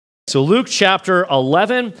So Luke chapter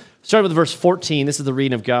 11, starting with verse 14, this is the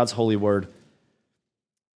reading of God's holy word.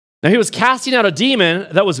 Now he was casting out a demon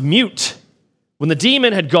that was mute. When the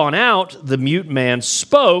demon had gone out, the mute man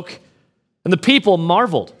spoke, and the people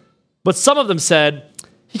marveled. But some of them said,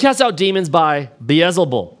 he cast out demons by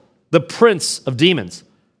Beelzebul, the prince of demons,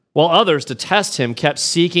 while others, to test him, kept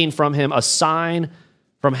seeking from him a sign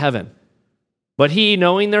from heaven. But he,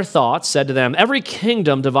 knowing their thoughts, said to them, every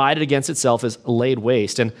kingdom divided against itself is laid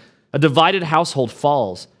waste, and a divided household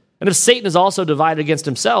falls. And if Satan is also divided against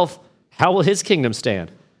himself, how will his kingdom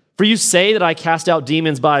stand? For you say that I cast out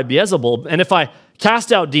demons by Beelzebul, and if I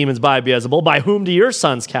cast out demons by Beelzebul, by whom do your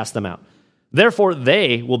sons cast them out? Therefore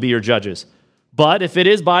they will be your judges. But if it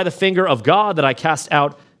is by the finger of God that I cast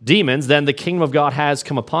out demons, then the kingdom of God has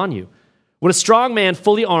come upon you. When a strong man,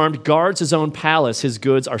 fully armed, guards his own palace, his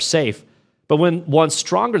goods are safe. But when one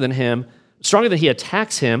stronger than he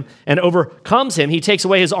attacks him and overcomes him, he takes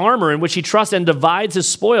away his armor in which he trusts and divides his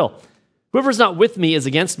spoil. Whoever is not with me is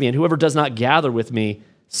against me, and whoever does not gather with me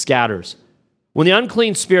scatters. When the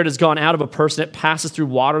unclean spirit has gone out of a person, it passes through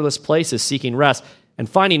waterless places seeking rest, and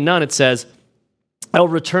finding none, it says, I will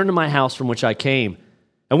return to my house from which I came.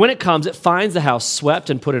 And when it comes, it finds the house swept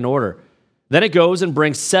and put in order. Then it goes and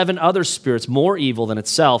brings 7 other spirits more evil than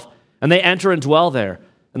itself, and they enter and dwell there.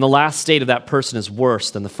 And the last state of that person is worse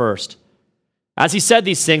than the first. As he said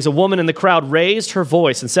these things, a woman in the crowd raised her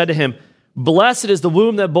voice and said to him, Blessed is the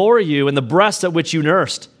womb that bore you and the breast at which you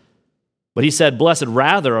nursed. But he said, Blessed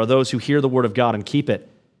rather are those who hear the word of God and keep it.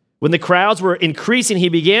 When the crowds were increasing, he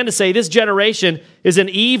began to say, This generation is an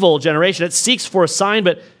evil generation. It seeks for a sign,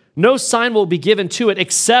 but no sign will be given to it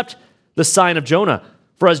except the sign of Jonah.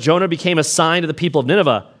 For as Jonah became a sign to the people of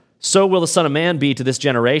Nineveh, so will the Son of Man be to this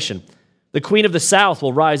generation. The queen of the south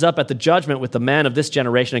will rise up at the judgment with the men of this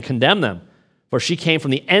generation and condemn them. For she came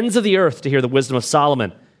from the ends of the earth to hear the wisdom of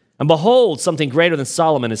Solomon. And behold, something greater than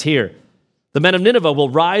Solomon is here. The men of Nineveh will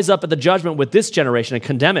rise up at the judgment with this generation and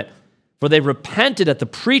condemn it. For they repented at the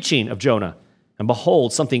preaching of Jonah. And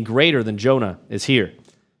behold, something greater than Jonah is here.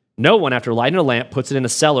 No one, after lighting a lamp, puts it in a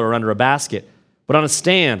cellar or under a basket, but on a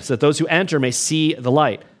stand, so that those who enter may see the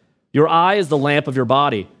light. Your eye is the lamp of your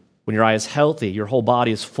body. When your eye is healthy, your whole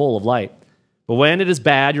body is full of light. But when it is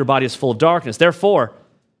bad, your body is full of darkness. Therefore,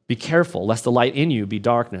 be careful, lest the light in you be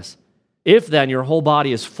darkness. If then your whole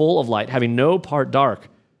body is full of light, having no part dark,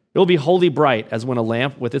 it will be wholly bright, as when a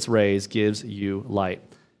lamp with its rays gives you light.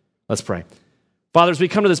 Let's pray. Father, as we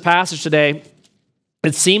come to this passage today,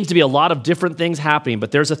 it seems to be a lot of different things happening,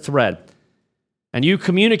 but there's a thread. And you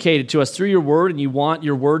communicated to us through your word, and you want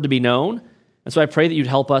your word to be known. And so I pray that you'd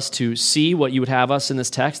help us to see what you would have us in this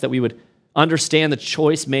text, that we would understand the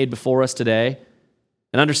choice made before us today,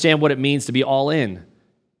 and understand what it means to be all in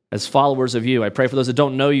as followers of you. I pray for those that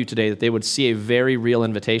don't know you today, that they would see a very real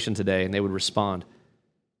invitation today, and they would respond.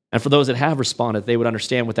 And for those that have responded, they would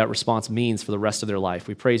understand what that response means for the rest of their life.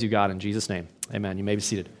 We praise you, God, in Jesus' name. Amen. You may be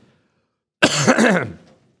seated.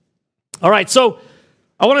 All right, so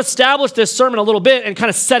I want to establish this sermon a little bit and kind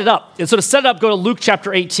of set it up. And so to set it up, go to Luke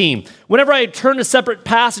chapter 18. Whenever I turn to separate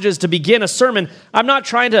passages to begin a sermon, I'm not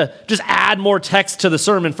trying to just add more text to the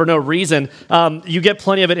sermon for no reason. You get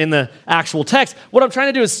plenty of it in the actual text. What I'm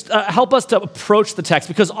trying to do is help us to approach the text,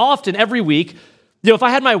 because often, every week, if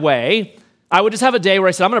I had my way, I would just have a day where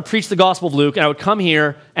I said, I'm going to preach the Gospel of Luke, and I would come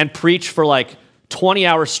here and preach for like 20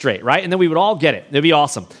 hours straight, right? And then we would all get it. It'd be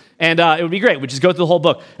awesome. And it would be great. We'd just go through the whole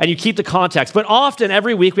book, and you keep the context. But often,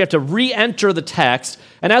 every week, we have to re-enter the text,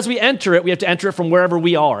 and as we enter it, we have to enter it from wherever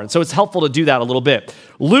we are. And so it's helpful to do that a little bit.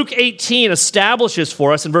 Luke 18 establishes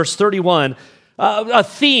for us in verse 31 a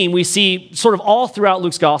theme we see sort of all throughout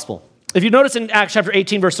Luke's Gospel. If you notice in Acts chapter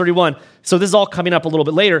 18, verse 31, so this is all coming up a little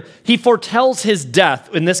bit later, he foretells his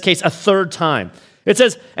death, in this case, a third time. It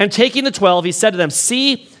says, and taking the 12, he said to them,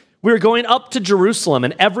 See, we are going up to Jerusalem,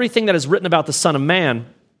 and everything that is written about the Son of Man,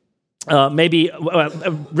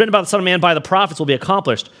 written about the Son of Man by the prophets will be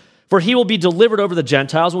accomplished. For he will be delivered over the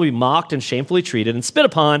Gentiles, will be mocked and shamefully treated and spit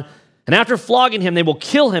upon, and after flogging him, they will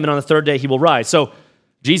kill him, and on the third day he will rise. So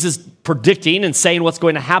Jesus predicting and saying what's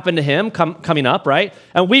going to happen to him coming up, right?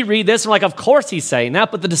 And we read this and we're like, of course he's saying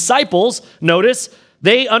that, but the disciples, notice,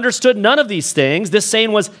 they understood none of these things. This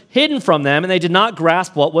saying was hidden from them, and they did not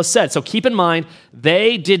grasp what was said. So keep in mind,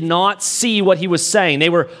 they did not see what he was saying. They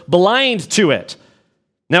were blind to it.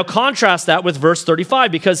 Now contrast that with verse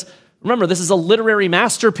 35, because remember, this is a literary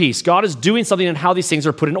masterpiece. God is doing something in how these things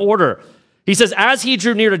are put in order. He says, as he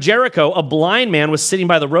drew near to Jericho, a blind man was sitting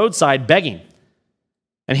by the roadside begging.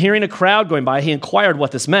 And hearing a crowd going by, he inquired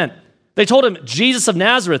what this meant. They told him, Jesus of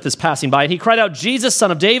Nazareth is passing by, and he cried out, Jesus, son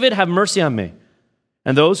of David, have mercy on me.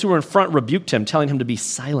 And those who were in front rebuked him, telling him to be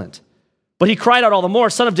silent. But he cried out all the more,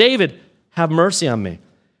 Son of David, have mercy on me.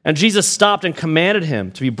 And Jesus stopped and commanded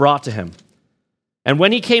him to be brought to him. And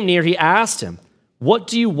when he came near, he asked him, what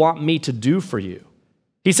do you want me to do for you?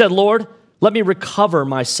 He said, Lord, let me recover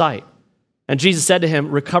my sight. And Jesus said to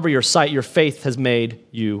him, recover your sight, your faith has made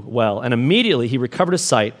you well. And immediately he recovered his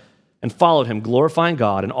sight and followed him, glorifying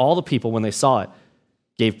God. And all the people, when they saw it,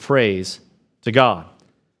 gave praise to God.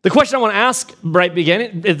 The question I want to ask at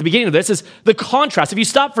the beginning of this is the contrast. If you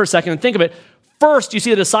stop for a second and think of it, first you see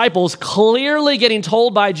the disciples clearly getting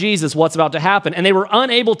told by Jesus what's about to happen, and they were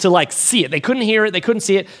unable to see it. They couldn't hear it. They couldn't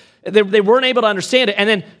see it. They weren't able to understand it. And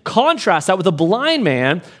then contrast that with a blind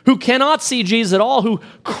man who cannot see Jesus at all, who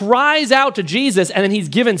cries out to Jesus, and then he's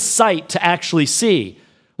given sight to actually see.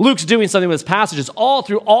 Luke's doing something with his passages all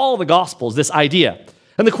through all the Gospels, this idea.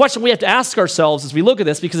 And the question we have to ask ourselves as we look at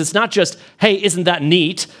this, because it's not just, hey, isn't that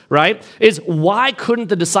neat, right? Is why couldn't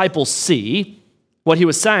the disciples see what he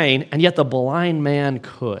was saying, and yet the blind man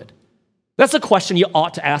could? That's a question you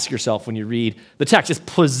ought to ask yourself when you read the text. It's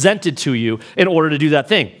presented to you in order to do that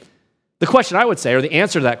thing. The question I would say, or the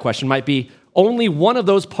answer to that question might be, only one of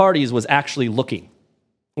those parties was actually looking.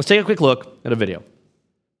 Let's take a quick look at a video.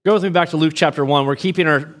 Go with me back to Luke chapter 1. We're keeping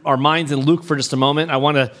our minds in Luke for just a moment. I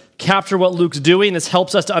want to capture what Luke's doing. This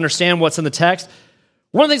helps us to understand what's in the text.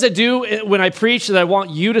 One of the things I do when I preach that I want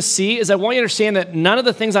you to see is I want you to understand that none of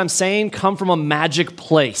the things I'm saying come from a magic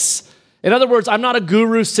place. In other words, I'm not a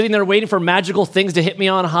guru sitting there waiting for magical things to hit me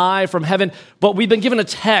on high from heaven, but we've been given a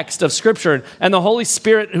text of Scripture, and the Holy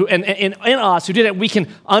Spirit in us who did it, we can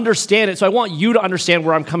understand it. So I want you to understand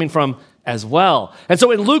where I'm coming from as well. And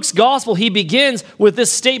so in Luke's gospel, he begins with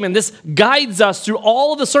this statement. This guides us through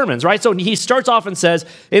all of the sermons, right? So he starts off and says,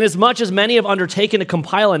 inasmuch as many have undertaken to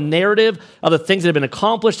compile a narrative of the things that have been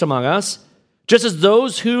accomplished among us, just as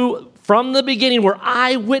those who from the beginning were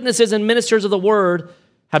eyewitnesses and ministers of the word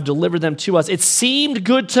have delivered them to us, it seemed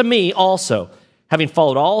good to me also, having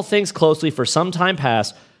followed all things closely for some time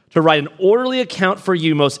past, to write an orderly account for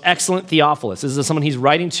you, most excellent Theophilus. This is someone he's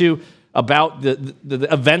writing to about the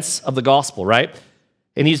events of the gospel, right?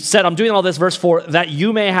 And he said, I'm doing all this, verse 4, that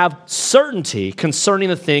you may have certainty concerning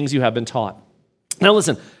the things you have been taught. Now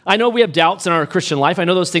listen, I know we have doubts in our Christian life. I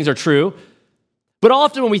know those things are true. But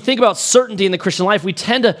often when we think about certainty in the Christian life, we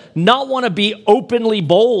tend to not want to be openly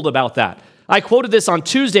bold about that. I quoted this on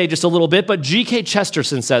Tuesday just a little bit, but G.K.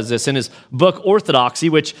 Chesterton says this in his book Orthodoxy,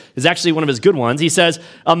 which is actually one of his good ones. He says,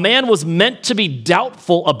 a man was meant to be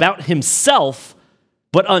doubtful about himself,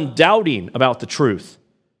 but undoubting about the truth.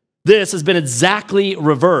 This has been exactly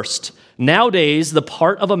reversed. Nowadays, the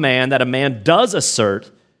part of a man that a man does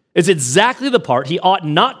assert is exactly the part he ought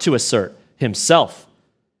not to assert himself.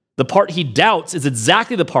 The part he doubts is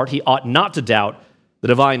exactly the part he ought not to doubt, the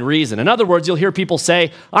divine reason. In other words, you'll hear people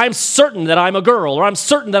say, I'm certain that I'm a girl, or I'm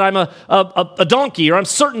certain that I'm a donkey, or I'm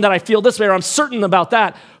certain that I feel this way, or I'm certain about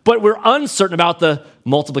that, but we're uncertain about the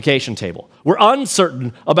multiplication table. We're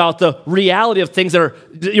uncertain about the reality of things that are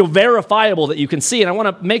verifiable that you can see. And I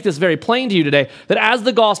want to make this very plain to you today, that as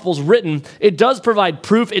the gospel's written, it does provide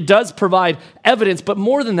proof, it does provide evidence, but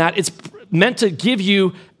more than that, it's meant to give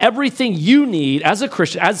you everything you need as a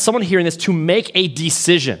Christian, as someone hearing this, to make a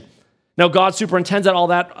decision. Now, God superintends all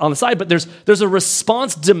that on the side, but there's a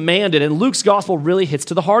response demanded, and Luke's gospel really hits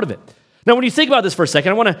to the heart of it. Now, when you think about this for a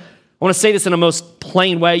second, I want to say this in a most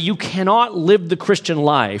plain way. You cannot live the Christian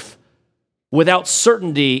life without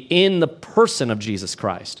certainty in the person of Jesus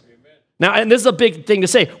Christ. Now, and this is a big thing to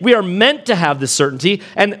say. We are meant to have this certainty,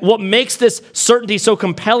 and what makes this certainty so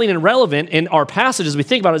compelling and relevant in our passage as we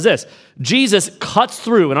think about it is this. Jesus cuts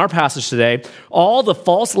through, in our passage today, all the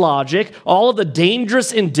false logic, all of the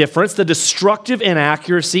dangerous indifference, the destructive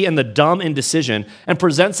inaccuracy, and the dumb indecision, and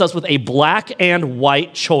presents us with a black and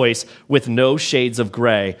white choice with no shades of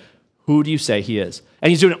gray. Who do you say he is? And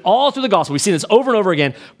he's doing it all through the gospel. We've seen this over and over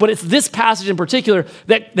again, but it's this passage in particular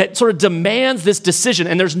that sort of demands this decision.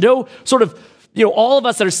 And there's no sort of, all of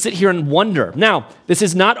us that are sit here and wonder. Now, this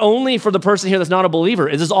is not only for the person here that's not a believer.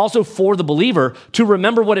 It is also for the believer to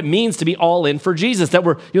remember what it means to be all in for Jesus, that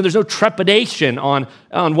we're, there's no trepidation on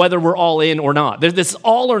whether we're all in or not. This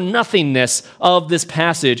all or nothingness of this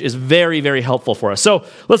passage is very, very helpful for us. So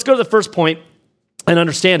let's go to the first point and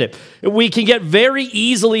understand it. We can get very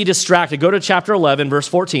easily distracted. Go to chapter 11, verse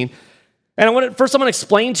 14. And I'm going to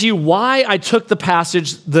explain to you why I took the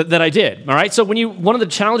passage that I did. All right. So one of the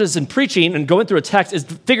challenges in preaching and going through a text is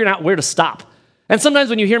figuring out where to stop. And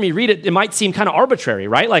sometimes when you hear me read it, it might seem kind of arbitrary,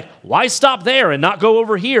 right? Like, why stop there and not go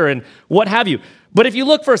over here and what have you? But if you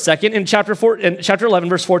look for a second in chapter 11,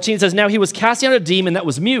 verse 14, it says, now he was casting out a demon that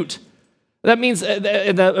was mute. That means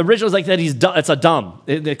the original is like that he's dumb. It's a dumb.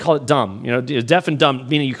 They call it dumb. Deaf and dumb,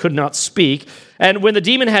 meaning you could not speak. And when the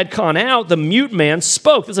demon had gone out, the mute man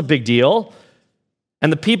spoke. That's a big deal.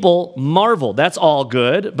 And the people marveled. That's all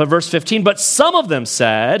good. But verse 15, but some of them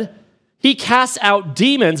said, he casts out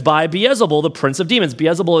demons by Beelzebul, the prince of demons.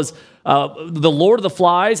 Beelzebul is the lord of the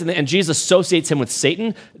flies, and Jesus associates him with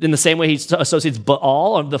Satan in the same way he associates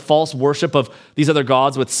Baal, the false worship of these other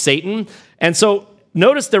gods, with Satan. And so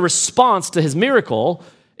notice the response to his miracle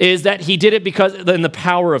is that he did it because in the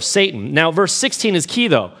power of Satan. Now, verse 16 is key,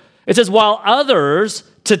 though. It says, while others,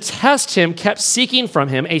 to test him, kept seeking from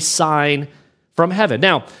him a sign from heaven.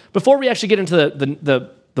 Now, before we actually get into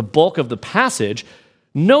the bulk of the passage,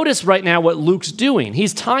 notice right now what Luke's doing.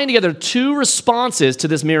 He's tying together two responses to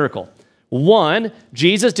this miracle. One,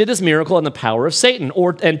 Jesus did this miracle in the power of Satan.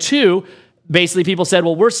 And two, basically people said,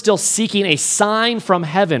 well, we're still seeking a sign from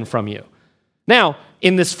heaven from you. Now,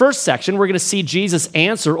 in this first section, we're going to see Jesus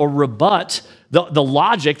answer or rebut the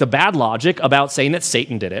logic, the bad logic about saying that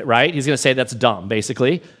Satan did it, right? He's going to say that's dumb,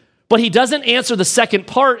 basically. But he doesn't answer the second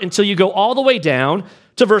part until you go all the way down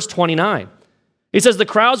to verse 29. He says, the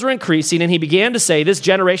crowds were increasing, and he began to say, this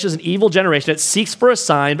generation is an evil generation that seeks for a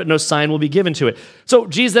sign, but no sign will be given to it. So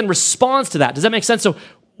Jesus then responds to that. Does that make sense? So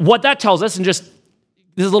what that tells us, and just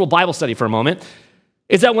this is a little Bible study for a moment,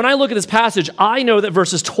 is that when I look at this passage, I know that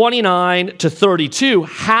verses 29 to 32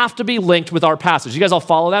 have to be linked with our passage. You guys all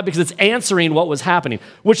follow that? Because it's answering what was happening,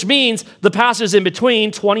 which means the passages in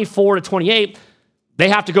between 24 to 28, they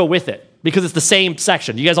have to go with it because it's the same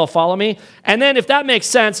section. You guys all follow me? And then if that makes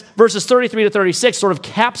sense, verses 33 to 36 sort of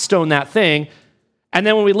capstone that thing. And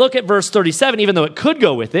then when we look at verse 37, even though it could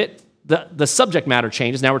go with it, the subject matter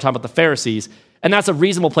changes. Now we're talking about the Pharisees. And that's a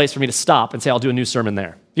reasonable place for me to stop and say, I'll do a new sermon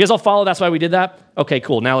there. You guys all follow? That's why we did that? Okay,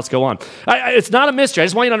 cool. Now let's go on. It's not a mystery. I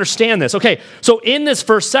just want you to understand this. Okay, so in this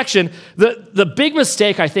first section, the big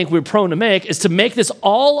mistake I think we're prone to make is to make this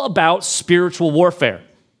all about spiritual warfare.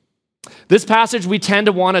 This passage, we tend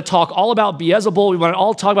to want to talk all about Beelzebul. We want to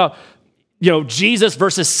all talk about, Jesus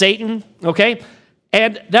versus Satan, okay?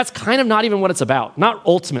 And that's kind of not even what it's about. Not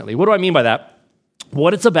ultimately. What do I mean by that?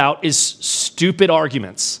 What it's about is stupid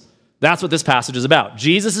arguments. That's what this passage is about.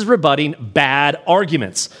 Jesus is rebutting bad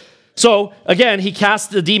arguments. So again, he casts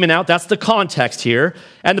the demon out. That's the context here.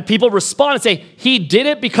 And the people respond and say, he did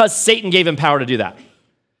it because Satan gave him power to do that.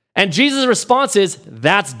 And Jesus' response is,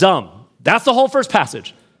 that's dumb. That's the whole first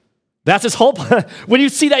passage. That's his whole, when you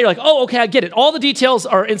see that, you're like, oh, okay, I get it. All the details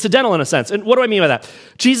are incidental in a sense. And what do I mean by that?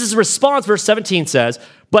 Jesus' response, verse 17 says,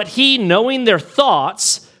 but he, knowing their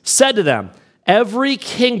thoughts, said to them, every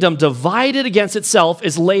kingdom divided against itself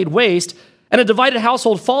is laid waste, and a divided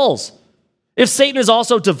household falls. If Satan is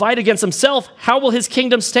also divided against himself, how will his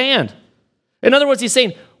kingdom stand? In other words, he's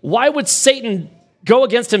saying, why would Satan go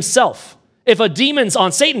against himself? If a demon's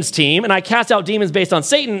on Satan's team, and I cast out demons based on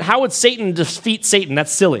Satan, how would Satan defeat Satan?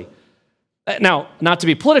 That's silly. Now, not to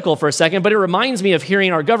be political for a second, but it reminds me of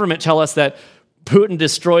hearing our government tell us that Putin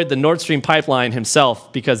destroyed the Nord Stream pipeline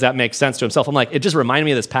himself because that makes sense to himself. I'm like, it just reminded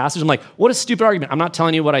me of this passage. I'm like, what a stupid argument. I'm not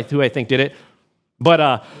telling you who I think did it,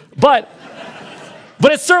 but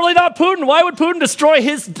it's certainly not Putin. Why would Putin destroy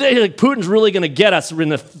his? Putin's really going to get us.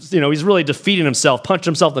 He's really defeating himself, punched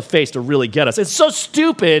himself in the face to really get us. It's so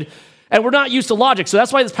stupid, and we're not used to logic. So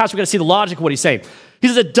that's why this passage, we're going to see the logic of what he's saying. He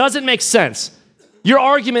says it doesn't make sense. Your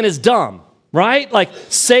argument is dumb. Right? Like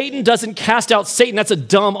Satan doesn't cast out Satan. That's a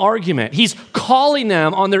dumb argument. He's calling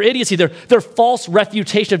them on their idiocy, their false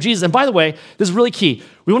refutation of Jesus. And by the way, this is really key.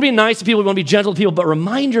 We want to be nice to people. We want to be gentle to people, but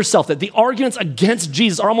remind yourself that the arguments against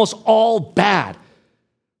Jesus are almost all bad.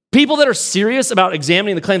 People that are serious about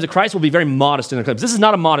examining the claims of Christ will be very modest in their claims. This is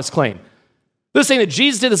not a modest claim. They're saying that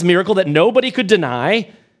Jesus did this miracle that nobody could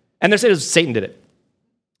deny, and they're saying Satan did it.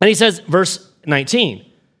 And he says, verse 19,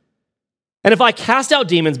 and if I cast out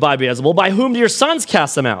demons by Beelzebul, by whom do your sons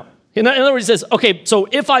cast them out? In other words, he says, okay, so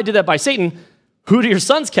if I did that by Satan, who do your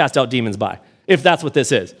sons cast out demons by? If that's what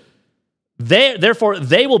this is. Therefore,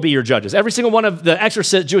 they will be your judges. Every single one of the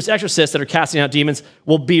Jewish exorcists that are casting out demons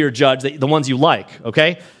will be your judge, the ones you like,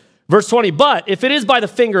 okay? Verse 20, but if it is by the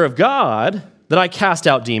finger of God that I cast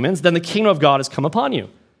out demons, then the kingdom of God has come upon you.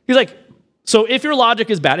 He's like, so if your logic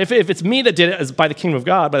is bad, if it's me that did it as by the kingdom of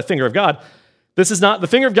God, by the finger of God, this is not, the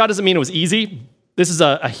finger of God doesn't mean it was easy. This is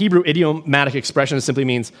a Hebrew idiomatic expression. It simply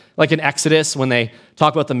means, like in Exodus, when they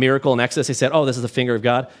talk about the miracle in Exodus, they said, oh, this is the finger of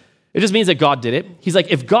God. It just means that God did it. He's like,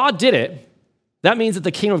 if God did it, that means that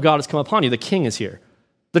the kingdom of God has come upon you. The king is here,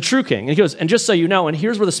 the true king. And he goes, and just so you know, and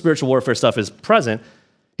here's where the spiritual warfare stuff is present.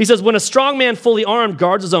 He says, when a strong man fully armed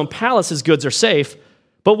guards his own palace, his goods are safe.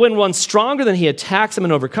 But when one stronger than he attacks him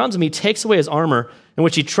and overcomes him, he takes away his armor in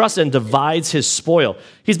which he trusted and divides his spoil.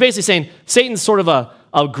 He's basically saying Satan's sort of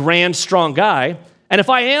a grand, strong guy. And if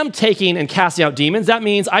I am taking and casting out demons, that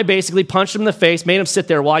means I basically punched him in the face, made him sit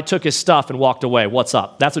there while I took his stuff and walked away. What's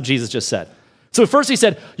up? That's what Jesus just said. So first he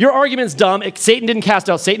said, your argument's dumb. Satan didn't cast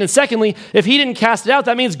out Satan. And secondly, if he didn't cast it out,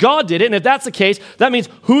 that means God did it. And if that's the case, that means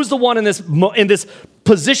who's the one in this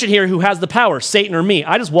position here who has the power, Satan or me?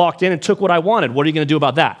 I just walked in and took what I wanted. What are you going to do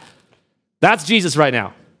about that? That's Jesus right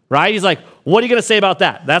now, right? He's like, what are you going to say about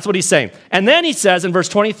that? That's what he's saying. And then he says in verse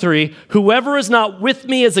 23, whoever is not with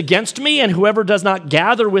me is against me, and whoever does not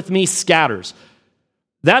gather with me scatters.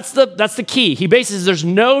 That's the key. He basically says there's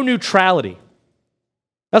no neutrality.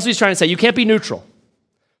 That's what he's trying to say. You can't be neutral.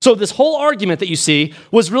 So this whole argument that you see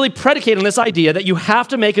was really predicated on this idea that you have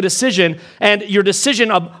to make a decision, and your decision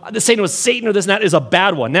of saying it was Satan or this and that is a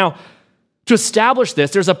bad one. Now, to establish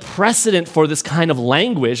this, there's a precedent for this kind of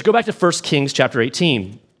language. Go back to 1 Kings chapter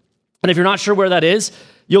 18. And if you're not sure where that is,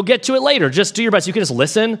 you'll get to it later. Just do your best. You can just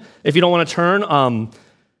listen if you don't want to turn.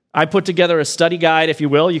 I put together a study guide, if you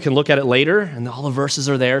will. You can look at it later, and all the verses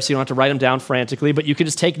are there, so you don't have to write them down frantically, but you can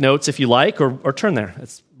just take notes if you like, or turn there.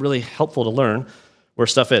 It's really helpful to learn where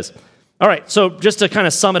stuff is. All right, so just to kind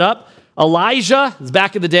of sum it up, Elijah is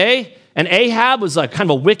back in the day, and Ahab was kind of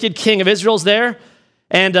a wicked king of Israel's there,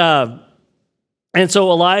 and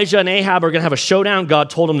so Elijah and Ahab are going to have a showdown. God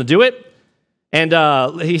told him to do it.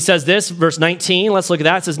 And he says this, verse 19, let's look at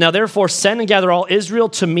that. It says, now therefore send and gather all Israel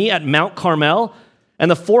to me at Mount Carmel, and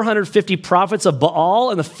the 450 prophets of Baal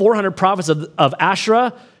and the 400 prophets of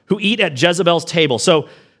Asherah who eat at Jezebel's table. So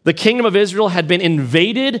the kingdom of Israel had been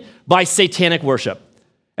invaded by satanic worship.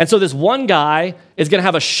 And so this one guy is going to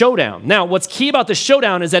have a showdown. Now, what's key about the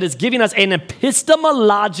showdown is that it's giving us an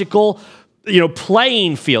epistemological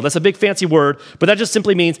playing field. That's a big fancy word, but that just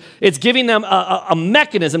simply means it's giving them a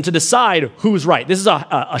mechanism to decide who's right. This is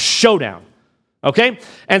a showdown. Okay?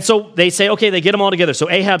 And so they say, okay, they get them all together. So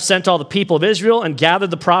Ahab sent all the people of Israel and gathered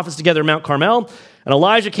the prophets together at Mount Carmel. And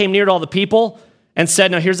Elijah came near to all the people and said,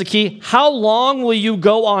 now here's the key. How long will you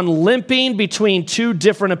go on limping between two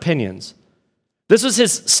different opinions? This was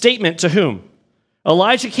his statement to whom?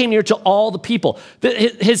 Elijah came near to all the people.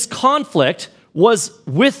 His conflict was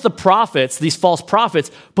with the prophets, these false prophets,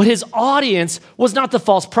 but his audience was not the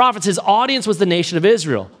false prophets. His audience was the nation of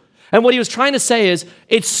Israel. And what he was trying to say is,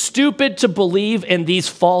 it's stupid to believe in these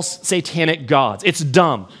false satanic gods. It's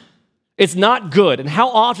dumb. It's not good. And how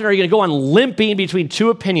often are you going to go on limping between two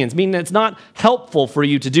opinions, meaning it's not helpful for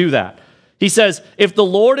you to do that? He says, if the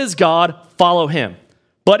Lord is God, follow him.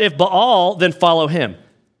 But if Baal, then follow him.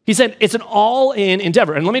 He said, it's an all-in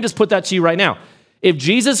endeavor. And let me just put that to you right now. If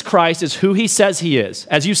Jesus Christ is who he says he is,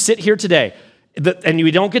 as you sit here today, and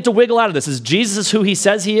you don't get to wiggle out of this, as Jesus is who he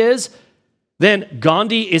says he is, then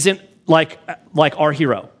Gandhi isn't like our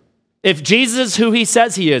hero. If Jesus is who he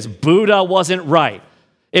says he is, Buddha wasn't right.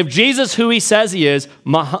 If Jesus is who he says he is,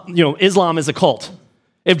 Islam is a cult.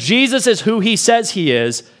 If Jesus is who he says he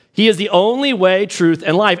is the only way, truth,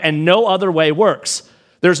 and life, and no other way works.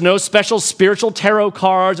 There's no special spiritual tarot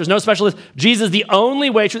cards. There's no special. Jesus is the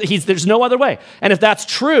only way. There's no other way. And if that's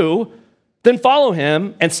true, then follow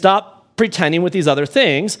him and stop pretending with these other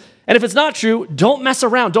things. And if it's not true, don't mess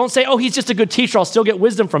around. Don't say, oh, he's just a good teacher. I'll still get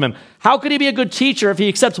wisdom from him. How could he be a good teacher if he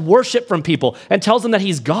accepts worship from people and tells them that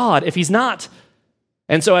he's God if he's not?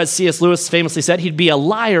 And so as C.S. Lewis famously said, he'd be a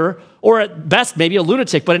liar or at best maybe a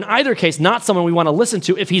lunatic, but in either case, not someone we want to listen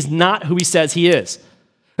to if he's not who he says he is.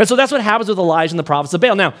 And so that's what happens with Elijah and the prophets of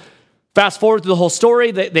Baal. Now, fast forward through the whole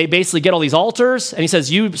story, they basically get all these altars, and he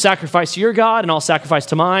says, you sacrifice to your God, and I'll sacrifice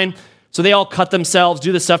to mine. So they all cut themselves,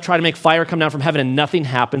 do this stuff, try to make fire come down from heaven, and nothing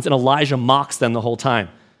happens, and Elijah mocks them the whole time.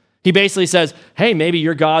 He basically says, hey, maybe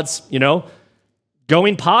your God's,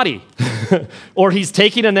 going potty, or he's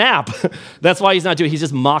taking a nap. That's why he's not doing it. He's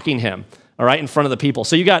just mocking him, all right, in front of the people.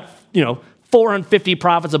 So you got, 450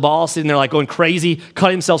 prophets of Baal sitting there like going crazy,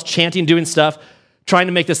 cutting themselves, chanting, doing stuff, trying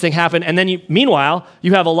to make this thing happen. And then meanwhile,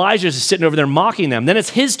 you have Elijah just sitting over there mocking them. Then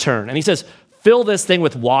it's his turn. And he says, fill this thing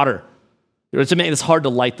with water to make this hard to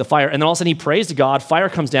light the fire. And then all of a sudden he prays to God. Fire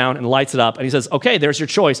comes down and lights it up. And he says, okay, there's your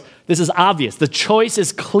choice. This is obvious. The choice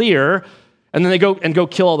is clear. And then they go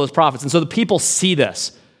kill all those prophets. And so the people see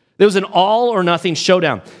this. There was an all or nothing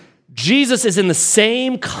showdown. Jesus is in the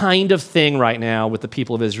same kind of thing right now with the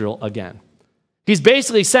people of Israel again. He's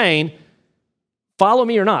basically saying, follow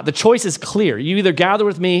me or not. The choice is clear. You either gather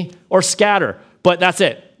with me or scatter, but that's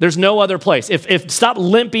it. There's no other place. Stop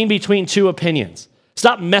limping between two opinions.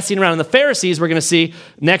 Stop messing around. And the Pharisees, we're going to see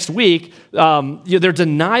next week, their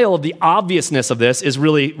denial of the obviousness of this is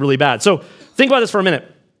really, really bad. So think about this for a minute.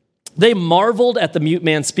 they marveled at the mute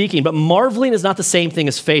man speaking, but marveling is not the same thing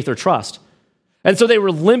as faith or trust. And so they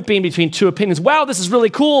were limping between two opinions. Wow, this is really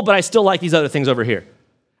cool, but I still like these other things over here.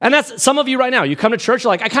 And that's some of you right now. You come to church,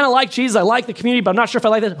 you're like, I kind of like Jesus, I like the community, but I'm not sure if I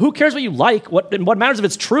like that. Who cares what you like? What matters if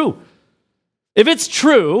it's true? If it's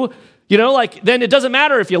true, then it doesn't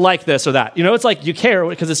matter if you like this or that. It's like you care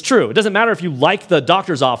because it's true. It doesn't matter if you like the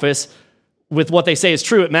doctor's office with what they say is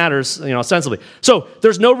true. It matters, ostensibly. So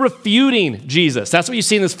there's no refuting Jesus. That's what you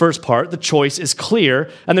see in this first part. The choice is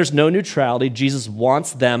clear, and there's no neutrality. Jesus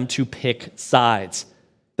wants them to pick sides.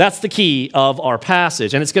 That's the key of our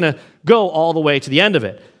passage, and it's going to go all the way to the end of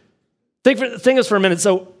it. Think of this for a minute.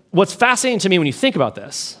 So what's fascinating to me when you think about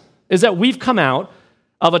this is that we've come out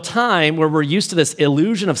of a time where we're used to this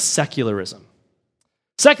illusion of secularism.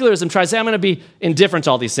 Secularism tries to say, I'm going to be indifferent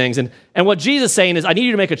to all these things. And what Jesus is saying is, I need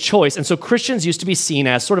you to make a choice. And so Christians used to be seen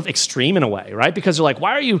as sort of extreme in a way, right? Because they're like,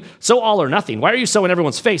 why are you so all or nothing? Why are you so in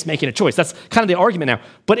everyone's face making a choice? That's kind of the argument now.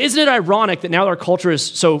 But isn't it ironic that now our culture is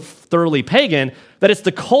so thoroughly pagan that it's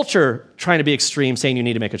the culture trying to be extreme, saying you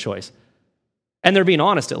need to make a choice? And they're being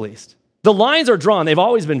honest, at least. The lines are drawn. They've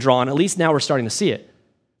always been drawn. At least now we're starting to see it.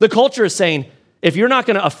 The culture is saying, if you're not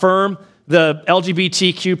going to affirm the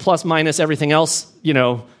LGBTQ plus minus everything else,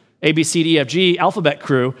 A, B, C, D, F, G alphabet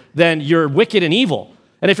crew, then you're wicked and evil.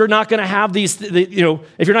 And if you're not going to have these, if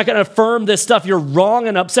you're not going to affirm this stuff, you're wrong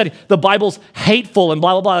and upsetting. The Bible's hateful and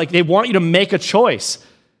blah, blah, blah. Like they want you to make a choice.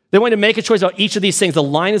 They want you to make a choice about each of these things. The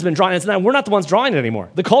line has been drawn. And we're not the ones drawing it anymore.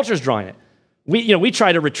 The culture's drawing it. We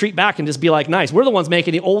try to retreat back and just be like, nice. We're the ones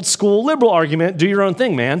making the old school liberal argument. Do your own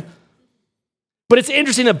thing, man. But it's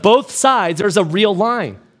interesting that both sides, there's a real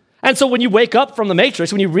line. And so when you wake up from the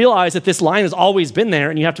matrix, when you realize that this line has always been there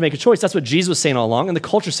and you have to make a choice, that's what Jesus was saying all along and the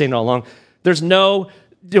culture's saying all along. There's no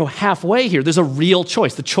halfway here. There's a real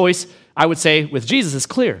choice. The choice, I would say, with Jesus is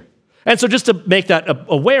clear. And so just to make that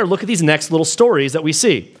aware, look at these next little stories that we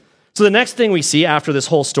see. So the next thing we see after this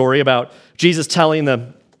whole story about Jesus telling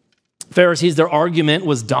the Pharisees their argument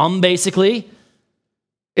was dumb, basically,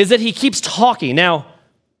 is that he keeps talking. Now,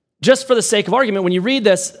 just for the sake of argument, when you read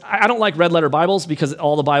this, I don't like red letter Bibles because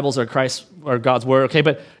all the Bibles are Christ or God's word, okay?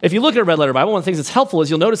 But if you look at a red letter Bible, one of the things that's helpful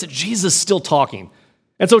is you'll notice that Jesus is still talking.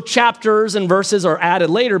 And so chapters and verses are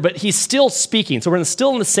added later, but he's still speaking. So we're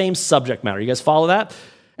still in the same subject matter. You guys follow that?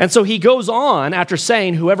 And so he goes on after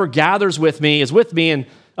saying, whoever gathers with me is with me, and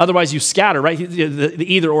otherwise you scatter, right? The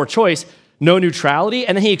either or choice, no neutrality.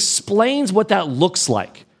 And then he explains what that looks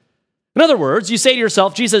like. In other words, you say to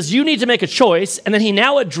yourself, Jesus, you need to make a choice, and then he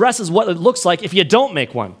now addresses what it looks like if you don't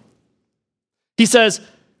make one. He says,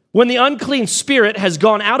 when the unclean spirit has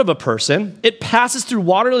gone out of a person, it passes through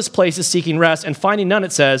waterless places seeking rest, and finding none,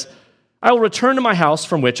 it says, I will return to my house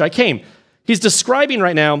from which I came. He's describing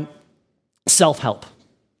right now self-help,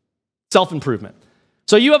 self-improvement.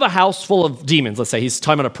 So you have a house full of demons, let's say. He's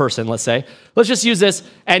talking about a person, let's say. Let's just use this,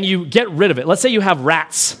 and you get rid of it. Let's say you have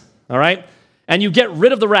rats, all right? And you get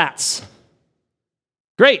rid of the rats.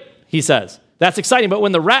 Great, he says. That's exciting. But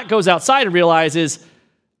when the rat goes outside and realizes,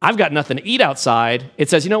 I've got nothing to eat outside, it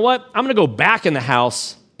says, you know what? I'm going to go back in the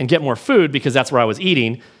house and get more food because that's where I was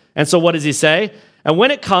eating. And so what does he say? And when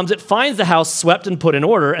it comes, it finds the house swept and put in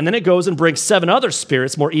order, and then it goes and brings 7 other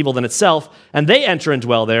spirits more evil than itself, and they enter and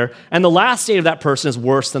dwell there. And the last state of that person is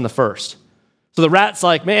worse than the first. So the rat's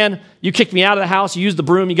like, man, you kicked me out of the house, you used the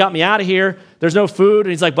broom, you got me out of here, there's no food.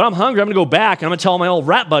 And he's like, but I'm hungry, I'm going to go back, and I'm going to tell all my old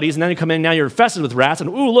rat buddies, and then you come in, now you're infested with rats, and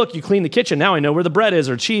ooh, look, you cleaned the kitchen, now I know where the bread is,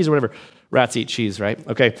 or cheese, or whatever. Rats eat cheese, right?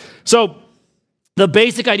 Okay, so the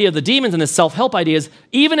basic idea of the demons and this self-help idea is,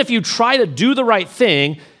 even if you try to do the right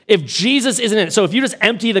thing, if Jesus isn't in it, so if you just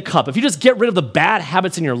empty the cup, if you just get rid of the bad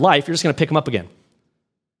habits in your life, you're just going to pick them up again.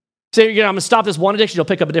 Say, I'm going to stop this one addiction, you'll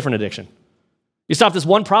pick up a different addiction. You stop this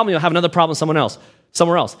one problem, you'll have another problem somewhere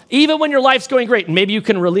else. Even when your life's going great, and maybe you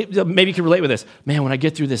can relate with this. Man, when I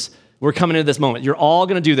get through this, we're coming into this moment. You're all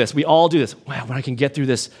going to do this. We all do this. Wow, when I can get through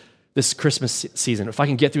this Christmas season, if I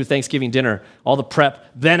can get through Thanksgiving dinner, all the prep,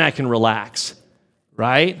 then I can relax,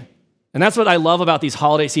 right? And that's what I love about these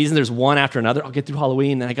holiday seasons. There's one after another. I'll get through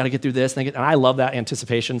Halloween, then I got to get through this, and I love that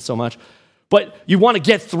anticipation so much. But you want to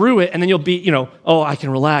get through it, and then you'll be, I can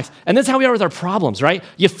relax. And that's how we are with our problems, right?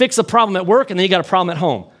 You fix a problem at work, and then you got a problem at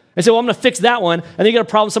home. And say, I'm going to fix that one, and then you got a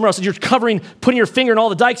problem somewhere else. And you're putting your finger in all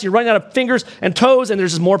the dikes, you're running out of fingers and toes, and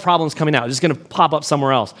there's just more problems coming out. It's just going to pop up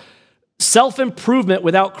somewhere else. Self-improvement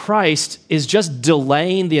without Christ is just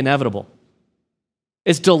delaying the inevitable.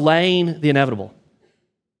 It's delaying the inevitable.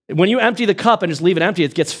 When you empty the cup and just leave it empty,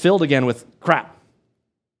 it gets filled again with crap.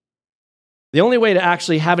 The only way to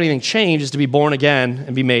actually have anything change is to be born again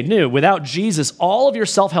and be made new. Without Jesus, all of your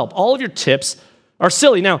self-help, all of your tips are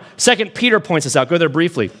silly. Now, 2 Peter points this out. Go there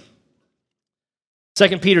briefly.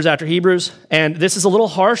 2 Peter's after Hebrews, and this is a little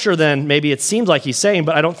harsher than maybe it seems like he's saying,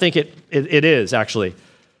 but I don't think it is, actually.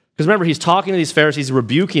 Because remember, he's talking to these Pharisees,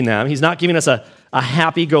 rebuking them. He's not giving us a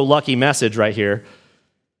happy-go-lucky message right here.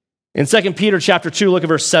 In 2 Peter chapter 2, look at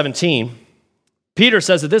verse 17. Peter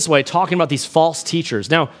says it this way, talking about these false teachers.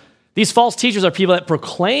 Now, these false teachers are people that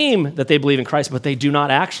proclaim that they believe in Christ, but they do not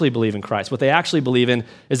actually believe in Christ. What they actually believe in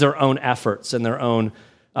is their own efforts and their own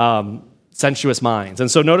sensuous minds. And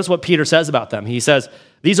so notice what Peter says about them. He says,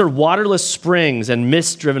 these are waterless springs and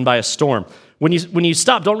mist driven by a storm. When you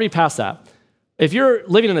stop, don't read past that. If you're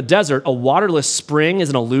living in a desert, a waterless spring is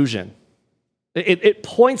an illusion. It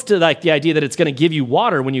points to like the idea that it's going to give you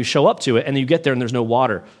water when you show up to it, and then you get there and there's no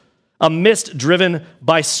water. A mist driven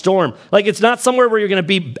by storm. Like it's not somewhere where you're going to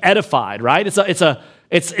be edified, right?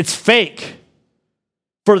 It's fake.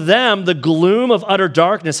 For them, the gloom of utter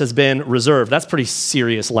darkness has been reserved. That's pretty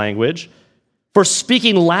serious language. For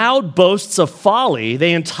speaking loud boasts of folly,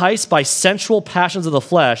 they entice by sensual passions of the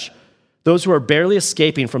flesh those who are barely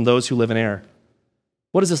escaping from those who live in error.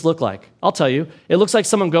 What does this look like? I'll tell you. It looks like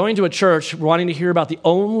someone going to a church wanting to hear about the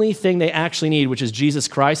only thing they actually need, which is Jesus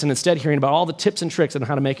Christ, and instead hearing about all the tips and tricks on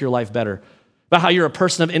how to make your life better, about how you're a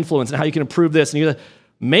person of influence and how you can improve this. And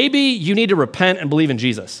maybe you need to repent and believe in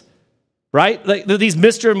Jesus, right? Like these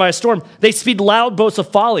mist driven by a storm, they speak loud boasts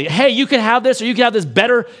of folly. Hey, you can have this, or you can have this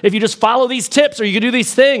better if you just follow these tips, or you can do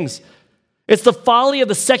these things. It's the folly of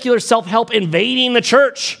the secular self-help invading the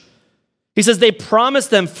church. He says they promise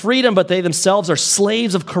them freedom, but they themselves are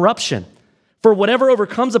slaves of corruption. For whatever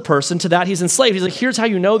overcomes a person, to that he's enslaved. He's like, here's how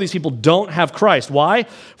you know these people don't have Christ. Why?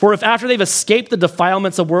 For if after they've escaped the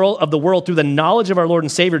defilements of the world through the knowledge of our Lord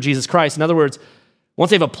and Savior, Jesus Christ, in other words,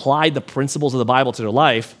 once they've applied the principles of the Bible to their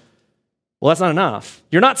life, well, that's not enough.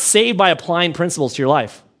 You're not saved by applying principles to your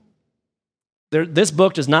life. This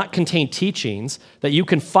book does not contain teachings that you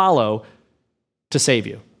can follow to save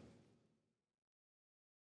you.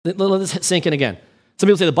 Let this sink in again. Some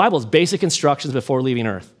people say the Bible is basic instructions before leaving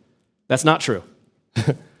earth. That's not true.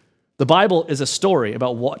 The Bible is a story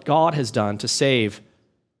about what God has done to save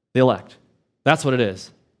the elect. That's what it is.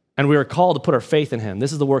 And we are called to put our faith in him.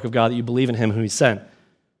 This is the work of God, that you believe in him who he sent.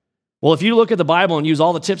 Well, if you look at the Bible and use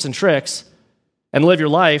all the tips and tricks and live your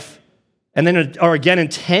life, and then are again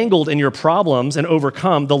entangled in your problems and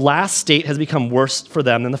overcome, the last state has become worse for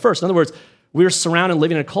them than the first. In other words, we're surrounded and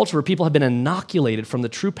living in a culture where people have been inoculated from the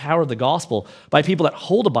true power of the gospel by people that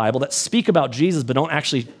hold a Bible, that speak about Jesus, but don't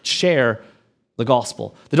actually share the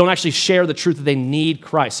gospel. They don't actually share the truth that they need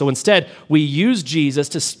Christ. So instead, we use Jesus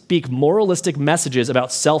to speak moralistic messages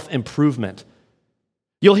about self-improvement.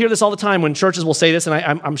 You'll hear this all the time when churches will say this, and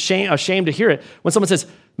I'm ashamed to hear it. When someone says,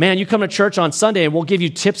 man, you come to church on Sunday and we'll give you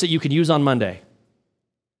tips that you can use on Monday.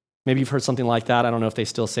 Maybe you've heard something like that. I don't know if they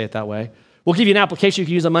still say it that way. We'll give you an application you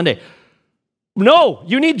can use on Monday. No,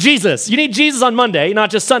 you need Jesus. You need Jesus on Monday, not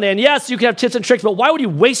just Sunday. And yes, you can have tips and tricks, but why would you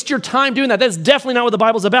waste your time doing that? That's definitely not what the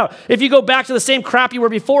Bible's about. If you go back to the same crap you were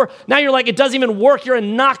before, now you're like, it doesn't even work. You're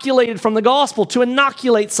inoculated from the gospel. To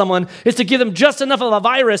inoculate someone is to give them just enough of a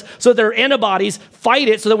virus so that their antibodies fight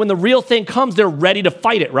it, so that when the real thing comes, they're ready to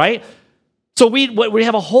fight it, right? So we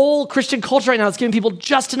have a whole Christian culture right now that's giving people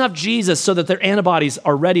just enough Jesus so that their antibodies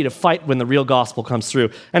are ready to fight when the real gospel comes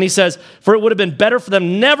through. And he says, for it would have been better for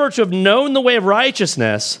them never to have known the way of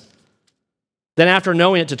righteousness than after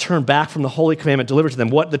knowing it to turn back from the holy commandment delivered to them.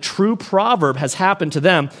 What the true proverb has happened to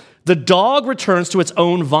them, the dog returns to its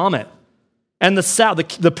own vomit, and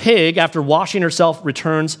the pig, after washing herself,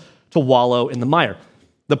 returns to wallow in the mire.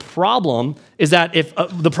 The problem is that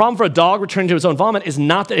the problem for a dog returning to its own vomit is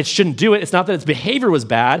not that it shouldn't do it. It's not that its behavior was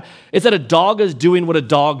bad. It's that a dog is doing what a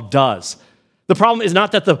dog does. The problem is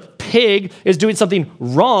not that the pig is doing something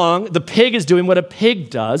wrong. The pig is doing what a pig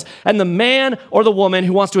does. And the man or the woman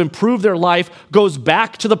who wants to improve their life goes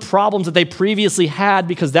back to the problems that they previously had,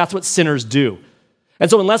 because that's what sinners do. And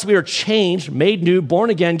so unless we are changed, made new, born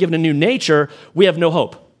again, given a new nature, we have no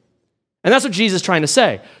hope. And that's what Jesus is trying to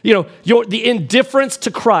say. The indifference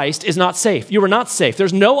to Christ is not safe. You are not safe.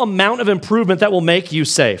 There's no amount of improvement that will make you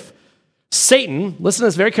safe. Satan, listen to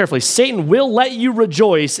this very carefully, Satan will let you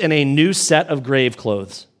rejoice in a new set of grave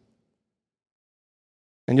clothes.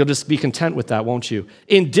 And you'll just be content with that, won't you?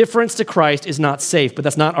 Indifference to Christ is not safe, but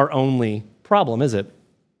that's not our only problem, is it?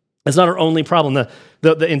 It's not our only problem,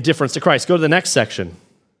 the indifference to Christ. Go to the next section.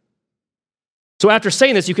 So after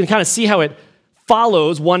saying this, you can kind of see how it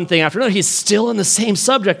follows one thing after another. He's still in the same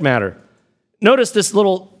subject matter. Notice this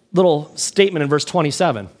little statement in verse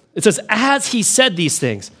 27. It says, as he said these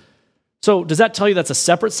things. So does that tell you that's a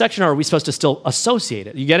separate section, or are we supposed to still associate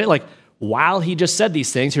it? You get it? Like, while he just said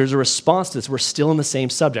these things, here's a response to this. We're still in the same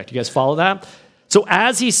subject. You guys follow that? So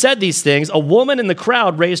as he said these things, a woman in the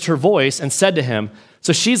crowd raised her voice and said to him,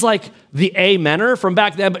 so she's like the amener from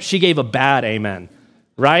back then, but she gave a bad amen,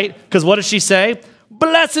 right? Because what does she say?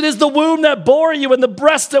 Blessed is the womb that bore you and the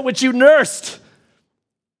breast at which you nursed.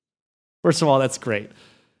 First of all, that's great.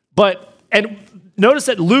 And notice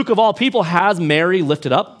that Luke, of all people, has Mary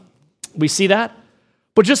lifted up. We see that.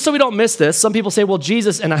 But just so we don't miss this, some people say, well,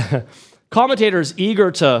 Jesus, and commentators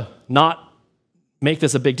eager to not make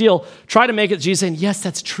this a big deal, try to make it Jesus saying, yes,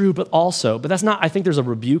 that's true, but that's not, I think there's a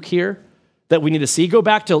rebuke here that we need to see. Go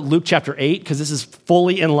back to Luke chapter 8, because this is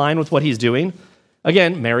fully in line with what he's doing.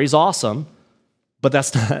 Again, Mary's awesome, but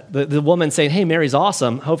that's not, the woman saying, hey, Mary's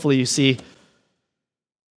awesome. Hopefully you see,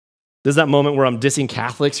 there's that moment where I'm dissing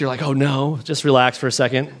Catholics. You're like, oh no, just relax for a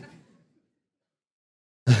second.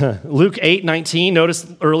 Luke 8:19, notice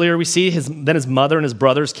earlier we see then his mother and his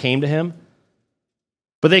brothers came to him,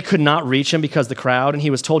 but they could not reach him because of the crowd. And he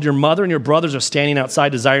was told, your mother and your brothers are standing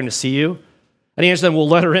outside desiring to see you. And he answered them, well,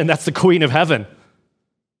 let her in. That's the queen of heaven.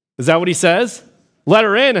 Is that what he says? Let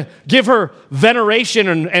her in. Give her veneration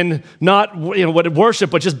and not worship,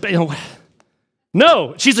 but just,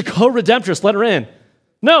 no, she's a co-redemptress. Let her in.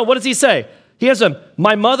 No, what does he say? He has them,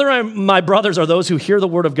 my mother and my brothers are those who hear the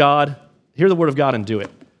word of God and do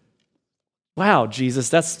it. Wow, Jesus,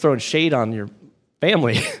 that's throwing shade on your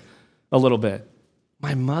family a little bit.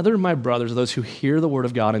 My mother and my brothers are those who hear the word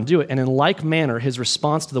of God and do it. And in like manner, his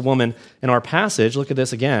response to the woman in our passage, look at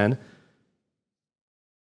this again.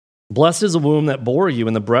 Blessed is the womb that bore you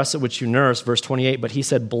and the breast at which you nursed, verse 28. But he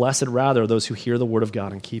said, blessed rather are those who hear the word of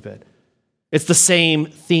God and keep it. It's the same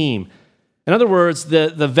theme. In other words,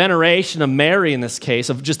 the veneration of Mary in this case,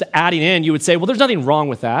 of just adding in, you would say, well, there's nothing wrong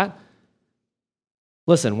with that.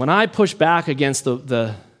 Listen, when I push back against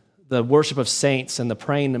the worship of saints and the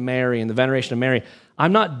praying to Mary and the veneration of Mary,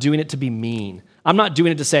 I'm not doing it to be mean. I'm not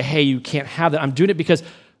doing it to say, hey, you can't have that. I'm doing it because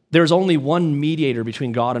there's only one mediator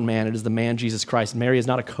between God and man. It is the man, Jesus Christ. Mary is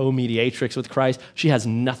not a co-mediatrix with Christ. She has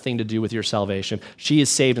nothing to do with your salvation. She is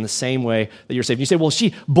saved in the same way that you're saved. You say, well,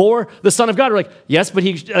 she bore the Son of God. We're like, yes, but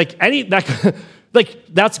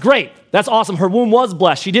that's great. That's awesome. Her womb was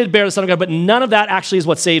blessed. She did bear the Son of God, but none of that actually is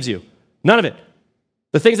what saves you. None of it.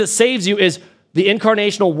 The things that saves you is the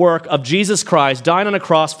incarnational work of Jesus Christ dying on a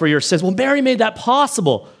cross for your sins. Well, Mary made that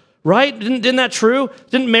possible, right? Isn't that true?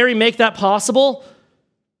 Didn't Mary make that possible?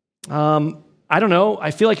 I don't know.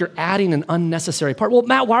 I feel like you're adding an unnecessary part. Well,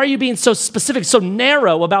 Matt, why are you being so specific, so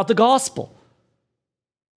narrow about the gospel?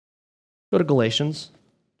 Go to Galatians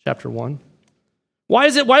chapter 1. Why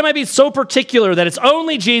am I being so particular that it's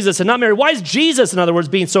only Jesus and not Mary? Why is Jesus, in other words,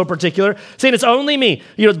 being so particular, saying it's only me?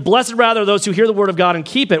 Blessed rather are those who hear the word of God and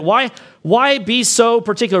keep it. Why be so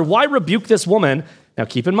particular? Why rebuke this woman? Now,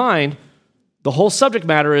 keep in mind, the whole subject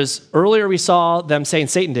matter is, earlier we saw them saying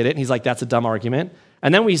Satan did it, and he's like, that's a dumb argument.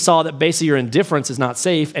 And then we saw that basically your indifference is not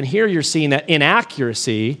safe, and here you're seeing that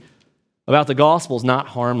inaccuracy about the gospel is not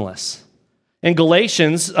harmless. In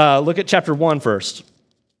Galatians, look at chapter 1 first.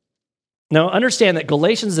 Now, understand that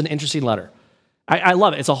Galatians is an interesting letter. I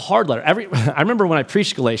love it. It's a hard letter. I remember when I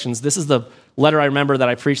preached Galatians, this is the letter I remember that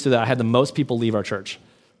I preached through that I had the most people leave our church.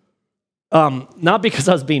 Not because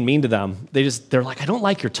I was being mean to them. They're like, I don't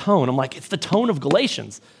like your tone. I'm like, it's the tone of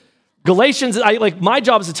Galatians. Galatians, my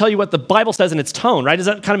job is to tell you what the Bible says in its tone, right? Does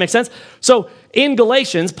that kind of make sense? So in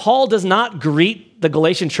Galatians, Paul does not greet the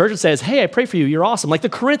Galatian church and says, hey, I pray for you. You're awesome. Like the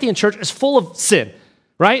Corinthian church is full of sin,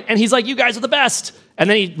 right? And he's like, you guys are the best. And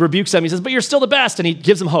then he rebukes them. He says, but you're still the best. And he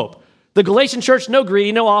gives them hope. The Galatian church, no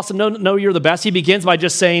greedy, no awesome, no you're the best. He begins by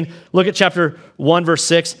just saying, look at chapter 1, verse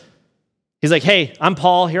 6. He's like, hey, I'm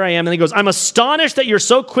Paul, here I am. And he goes, I'm astonished that you're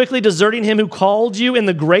so quickly deserting him who called you in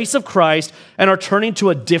the grace of Christ and are turning to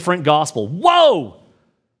a different gospel. Whoa!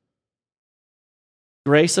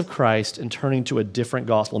 Grace of Christ and turning to a different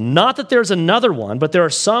gospel. Not that there's another one, but there are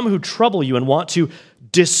some who trouble you and want to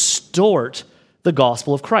distort the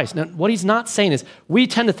gospel of Christ. Now, what he's not saying is, we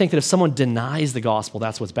tend to think that if someone denies the gospel,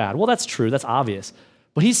 that's what's bad. Well, that's true, that's obvious.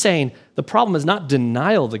 But he's saying the problem is not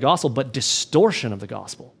denial of the gospel, but distortion of the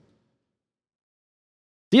gospel.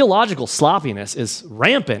 Theological sloppiness is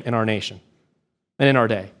rampant in our nation and in our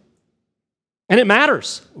day. And it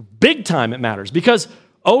matters. Big time it matters, because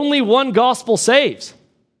only one gospel saves.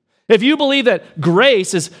 If you believe that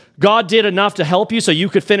grace is God did enough to help you so you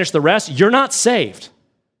could finish the rest, you're not saved.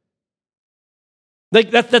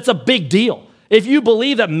 That's a big deal. If you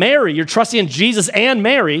believe that Mary, you're trusting in Jesus and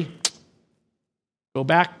Mary, go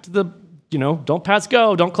back to don't pass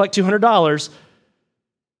go, don't collect $200.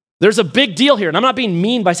 There's a big deal here, and I'm not being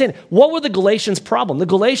mean by saying it. What were the Galatians' problem? The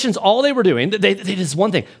Galatians, all they were doing, they did this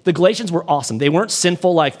one thing. The Galatians were awesome. They weren't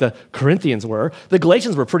sinful like the Corinthians were. The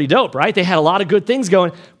Galatians were pretty dope, right? They had a lot of good things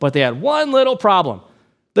going, but they had one little problem.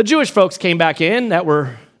 The Jewish folks came back in that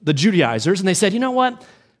were the Judaizers, and they said, you know what?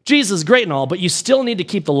 Jesus is great and all, but you still need to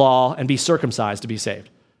keep the law and be circumcised to be saved.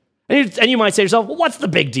 And you might say to yourself, well, what's the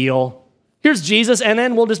big deal? Here's Jesus, and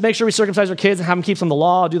then we'll just make sure we circumcise our kids and have them keep some of the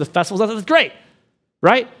law, do the festivals. That's great,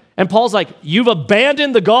 right? And Paul's like, you've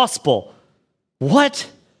abandoned the gospel.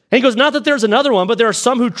 What? And he goes, not that there's another one, but there are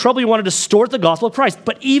some who trouble you want to distort the gospel of Christ.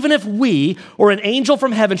 But even if we or an angel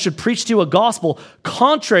from heaven should preach to you a gospel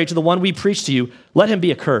contrary to the one we preach to you, let him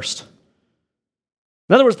be accursed.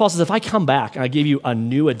 In other words, Paul says, if I come back and I give you a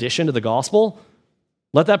new addition to the gospel,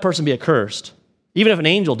 let that person be accursed. Even if an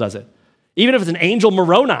angel does it. Even if it's an angel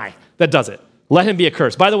Moroni that does it, let him be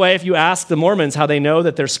accursed. By the way, if you ask the Mormons how they know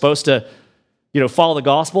that they're supposed to follow the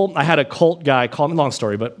gospel. I had a cult guy call me, long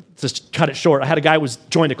story, but just cut it short. I had a guy who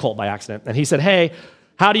joined a cult by accident, and he said, hey,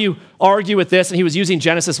 how do you argue with this? And he was using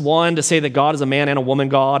Genesis 1 to say that God is a man and a woman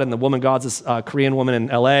God, and the woman God's this Korean woman in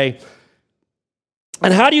LA.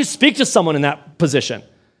 And how do you speak to someone in that position?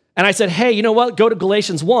 And I said, hey, you know what? Go to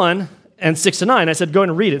Galatians 1 and 6-9. I said, go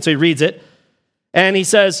and read it. So he reads it, and he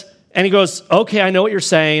says, and he goes, okay, I know what you're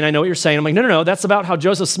saying. I'm like, no. That's about how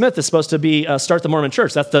Joseph Smith is supposed to be start the Mormon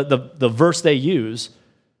church. That's the verse they use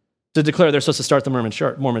to declare they're supposed to start the Mormon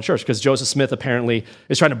church, because Joseph Smith apparently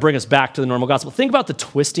is trying to bring us back to the normal gospel. Think about the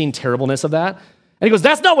twisting terribleness of that. And he goes,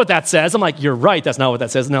 that's not what that says. I'm like, you're right, that's not what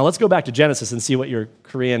that says. Now let's go back to Genesis and see what your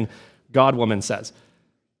Korean God woman says.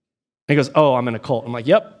 And he goes, oh, I'm in a cult. I'm like,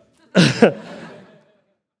 yep.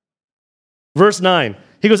 Verse 9.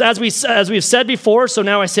 He goes, as we've said before, so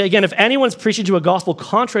now I say again, if anyone's preaching to a gospel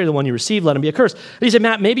contrary to the one you received, let him be accursed. And he said,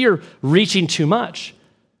 Matt, maybe you're reaching too much.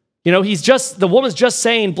 The woman's just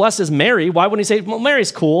saying, blessed is Mary. Why wouldn't he say, well,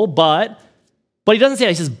 Mary's cool, but he doesn't say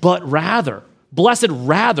that. He says, but rather, blessed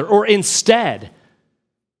rather, or instead. This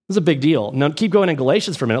is a big deal. Now keep going in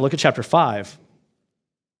Galatians for a minute. Look at chapter 5.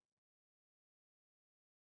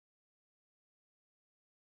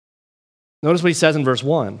 Notice what he says in verse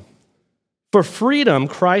 1. For freedom,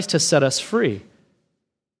 Christ has set us free.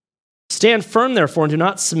 Stand firm, therefore, and do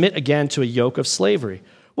not submit again to a yoke of slavery.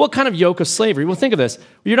 What kind of yoke of slavery? Well, think of this.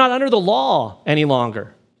 You're not under the law any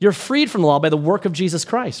longer. You're freed from the law by the work of Jesus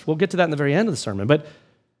Christ. We'll get to that in the very end of the sermon, but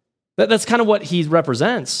that's kind of what he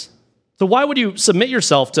represents. So why would you submit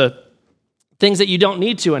yourself to things that you don't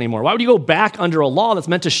need to anymore? Why would you go back under a law that's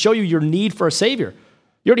meant to show you your need for a Savior?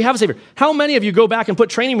 You already have a Savior. How many of you go back and put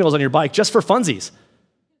training wheels on your bike just for funsies?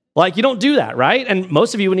 Like, you don't do that, right? And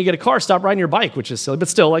most of you, when you get a car, stop riding your bike, which is silly, but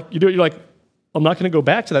still, like, you do it, you're like, I'm not going to go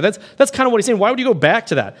back to that. That's kind of what he's saying. Why would you go back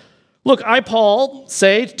to that? Look, I, Paul,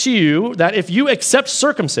 say to you that if you accept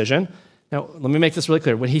circumcision, now, let me make this really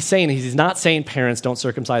clear. What he's saying, he's not saying parents don't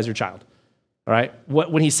circumcise your child, all right?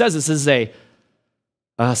 When he says this is a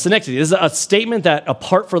synecdoche. This is a statement that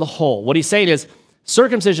apart for the whole. What he's saying is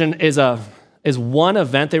circumcision is one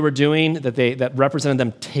event they were doing that represented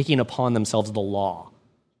them taking upon themselves the law.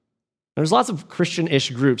 There's lots of Christian-ish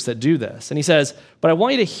groups that do this. And he says, but I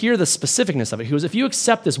want you to hear the specificness of it. He goes, if you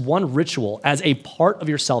accept this one ritual as a part of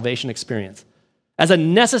your salvation experience, as a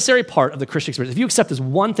necessary part of the Christian experience, if you accept this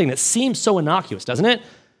one thing that seems so innocuous, doesn't it?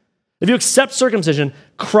 If you accept circumcision,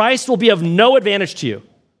 Christ will be of no advantage to you.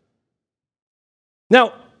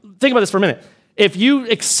 Now, think about this for a minute. If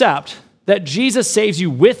you accept that Jesus saves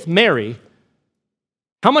you with Mary,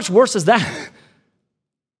 how much worse is that?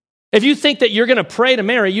 If you think that you're going to pray to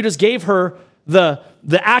Mary, you just gave her the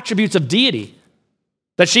attributes of deity,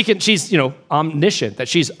 that she's omniscient, that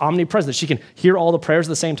she's omnipresent, that she can hear all the prayers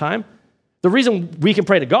at the same time. The reason we can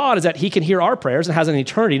pray to God is that he can hear our prayers and has an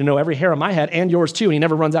eternity to know every hair on my head and yours too, and he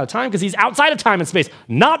never runs out of time because he's outside of time and space,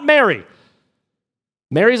 not Mary.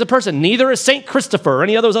 Mary is a person. Neither is St. Christopher or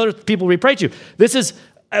any of those other people we pray to. This is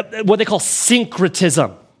what they call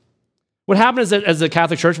syncretism. What happened is that as the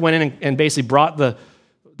Catholic Church went in and basically brought the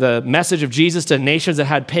message of Jesus to nations that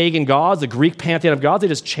had pagan gods, the Greek pantheon of gods, they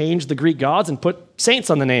just changed the Greek gods and put saints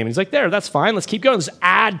on the name. He's like, there, that's fine. Let's keep going. Let's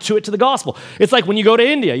add to it to the gospel. It's like when you go to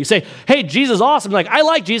India, you say, hey, Jesus is awesome. Like, I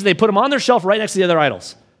like Jesus. They put him on their shelf right next to the other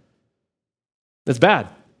idols. That's bad.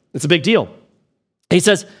 It's a big deal. He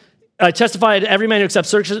says, I testify to every man who accepts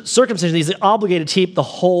circumcision, he's obligated to keep the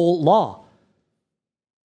whole law.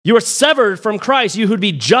 You are severed from Christ, you who'd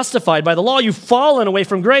be justified by the law. You've fallen away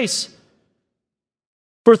from grace.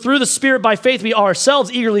 For through the Spirit by faith we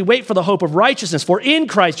ourselves eagerly wait for the hope of righteousness. For in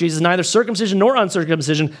Christ Jesus neither circumcision nor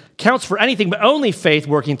uncircumcision counts for anything, but only faith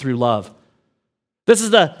working through love. This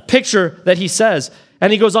is the picture that he says.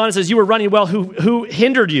 And he goes on and says, you were running well. Who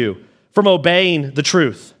hindered you from obeying the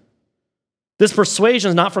truth? This persuasion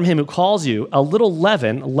is not from him who calls you. A little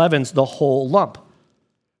leaven leavens the whole lump.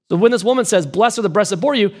 So when this woman says, blessed are the breasts that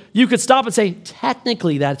bore you, you could stop and say,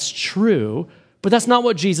 technically that's true, but that's not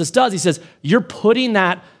what Jesus does. He says, you're putting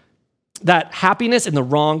that happiness in the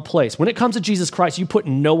wrong place. When it comes to Jesus Christ, you put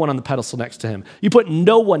no one on the pedestal next to him. You put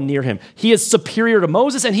no one near him. He is superior to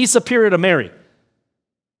Moses and he's superior to Mary.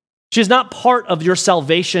 She's not part of your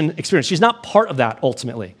salvation experience. She's not part of that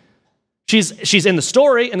ultimately. She's in the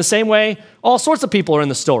story in the same way all sorts of people are in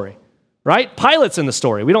the story, right? Pilate's in the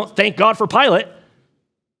story. We don't thank God for Pilate.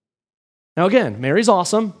 Now again, Mary's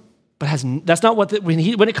awesome, but that's not what, when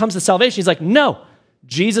it comes to salvation, he's like, no,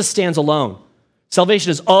 Jesus stands alone.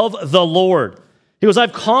 Salvation is of the Lord. He goes, I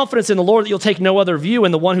have confidence in the Lord that you'll take no other view,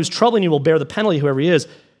 and the one who's troubling you will bear the penalty, whoever he is.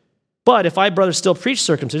 But if I, brother, still preach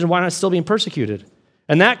circumcision, why am I still being persecuted?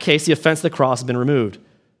 In that case, the offense of the cross has been removed.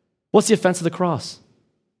 What's the offense of the cross?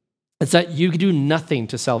 It's that you do nothing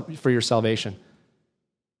for your salvation.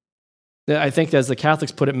 I think as the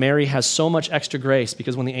Catholics put it, Mary has so much extra grace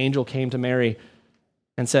because when the angel came to Mary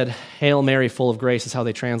and said, Hail Mary, full of grace, is how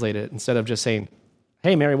they translate it, instead of just saying,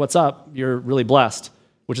 hey, Mary, what's up? You're really blessed,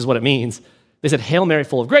 which is what it means. They said, Hail Mary,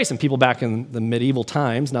 full of grace. And people back in the medieval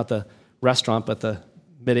times, not the restaurant, but the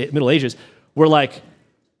Middle Ages, were like,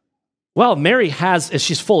 well, Mary if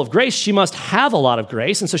she's full of grace, she must have a lot of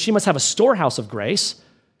grace, and so she must have a storehouse of grace,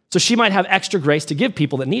 so she might have extra grace to give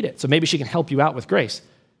people that need it. So maybe she can help you out with grace,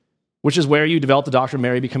 which is where you develop the doctrine of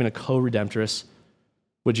Mary becoming a co-redemptress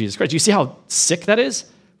with Jesus Christ. Do you see how sick that is?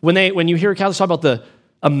 When you hear Catholics talk about the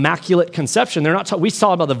Immaculate Conception, we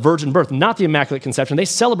talk about the virgin birth, not the Immaculate Conception. They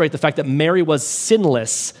celebrate the fact that Mary was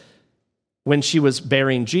sinless when she was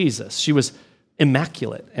bearing Jesus. She was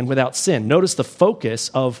immaculate and without sin. Notice the focus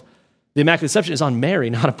of the Immaculate Conception is on Mary,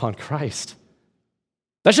 not upon Christ.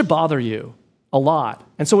 That should bother you a lot.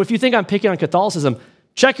 And so if you think I'm picking on Catholicism,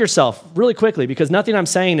 check yourself really quickly because nothing I'm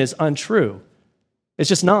saying is untrue. It's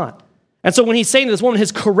just not. And so when he's saying to this woman,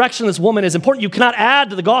 his correction to this woman is important. You cannot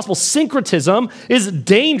add to the gospel. Syncretism is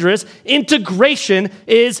dangerous. Integration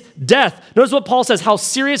is death. Notice what Paul says, how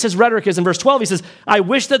serious his rhetoric is in verse 12. He says, I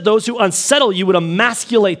wish that those who unsettle you would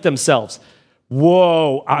emasculate themselves.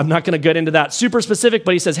 Whoa, I'm not going to get into that super specific,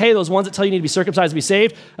 but he says, hey, those ones that tell you need to be circumcised to be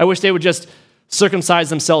saved, I wish they would just circumcise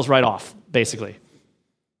themselves right off, basically.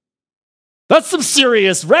 That's some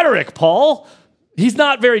serious rhetoric, Paul. He's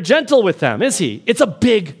not very gentle with them, is he? It's a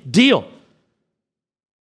big deal.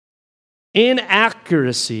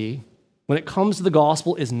 Inaccuracy, when it comes to the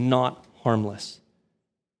gospel, is not harmless.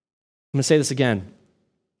 I'm going to say this again.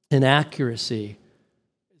 Inaccuracy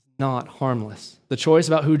is not harmless. The choice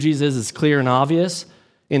about who Jesus is clear and obvious.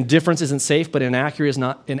 Indifference isn't safe, but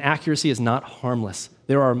inaccuracy is not harmless.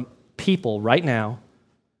 There are people right now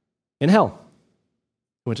in hell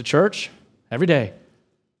who went to church every day,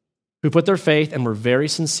 who put their faith and were very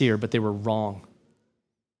sincere, but they were wrong.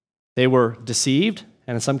 They were deceived,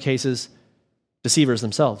 and in some cases, deceivers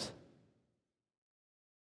themselves.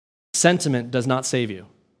 Sentiment does not save you.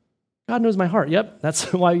 God knows my heart. Yep,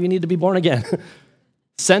 that's why you need to be born again.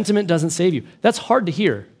 Sentiment doesn't save you. That's hard to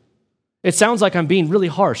hear. It sounds like I'm being really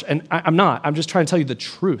harsh, and I'm not. I'm just trying to tell you the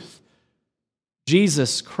truth.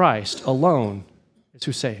 Jesus Christ alone is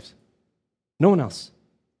who saves. No one else.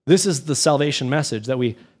 This is the salvation message that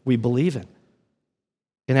we believe in.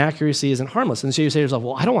 Inaccuracy isn't harmless. And so you say to yourself,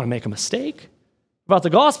 well, I don't want to make a mistake about the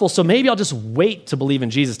gospel, so maybe I'll just wait to believe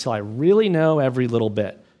in Jesus till I really know every little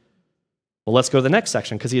bit. Well, let's go to the next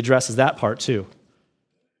section because he addresses that part too.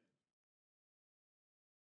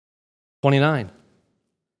 29.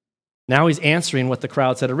 Now he's answering what the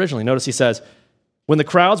crowd said originally. Notice he says, when the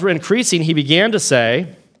crowds were increasing, he began to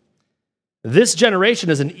say, this generation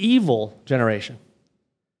is an evil generation.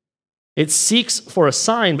 It seeks for a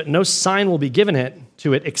sign, but no sign will be given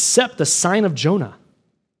to it except the sign of Jonah.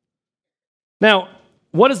 Now,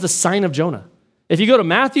 what is the sign of Jonah? If you go to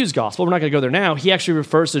Matthew's gospel, we're not going to go there now, he actually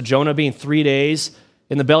refers to Jonah being 3 days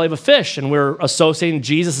in the belly of a fish, and we're associating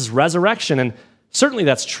Jesus' resurrection, and certainly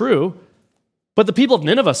that's true, but the people of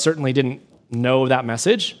Nineveh certainly didn't know that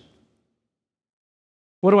message.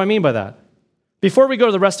 What do I mean by that? Before we go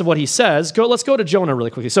to the rest of what he says, let's go to Jonah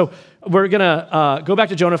really quickly. So we're going to go back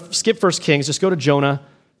to Jonah, skip 1 Kings, just go to Jonah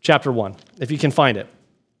chapter 1, if you can find it.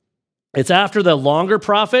 It's after the longer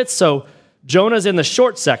prophets, so Jonah's in the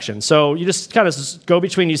short section. So you just kind of go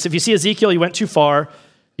between, if you see Ezekiel, you went too far,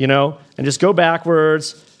 and just go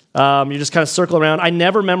backwards. You just kind of circle around. I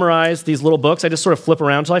never memorize these little books. I just sort of flip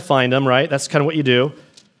around until I find them, right? That's kind of what you do.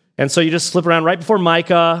 And so you just flip around right before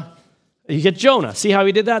Micah, You get Jonah. See how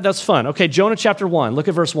he did that? That's fun. Okay, Jonah chapter 1. Look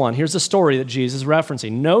at verse 1. Here's the story that Jesus is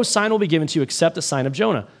referencing. No sign will be given to you except the sign of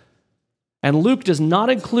Jonah. And Luke does not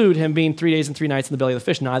include him being 3 days and 3 nights in the belly of the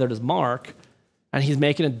fish. Neither does Mark. And he's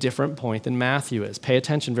making a different point than Matthew is. Pay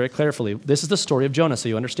attention very carefully. This is the story of Jonah, so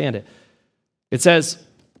you understand it. It says,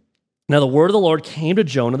 now the word of the Lord came to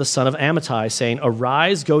Jonah, the son of Amittai, saying,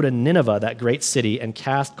 arise, go to Nineveh, that great city, and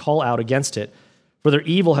call out against it, for their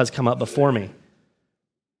evil has come up before me.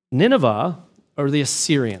 Nineveh are the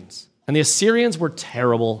Assyrians. And the Assyrians were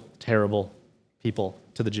terrible, terrible people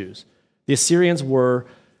to the Jews. The Assyrians were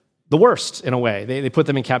the worst in a way. They put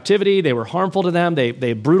them in captivity. They were harmful to them.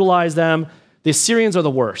 They brutalized them. The Assyrians are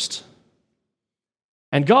the worst.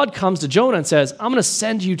 And God comes to Jonah and says, I'm going to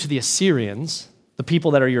send you to the Assyrians, the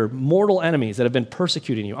people that are your mortal enemies that have been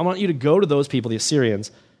persecuting you. I want you to go to those people, the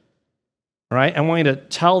Assyrians, all right? I want you to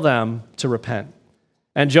tell them to repent.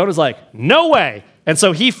 And Jonah's like, no way. And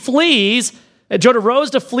so he flees. And Jonah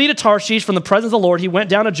rose to flee to Tarshish from the presence of the Lord. He went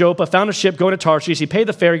down to Joppa, found a ship going to Tarshish. He paid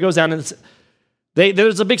the fare. He goes down, and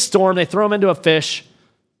there's a big storm. They throw him into a fish,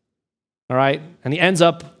 all right? And he ends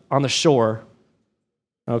up on the shore,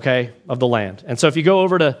 okay, of the land. And so if you go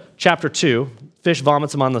over to chapter 2, fish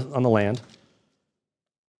vomits him on the land.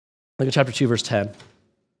 Look at chapter 2, verse 10.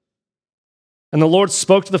 And the Lord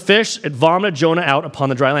spoke to the fish. It vomited Jonah out upon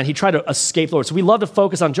the dry land. He tried to escape the Lord. So we love to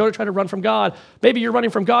focus on Jonah trying to run from God. Maybe you're running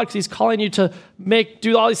from God because he's calling you to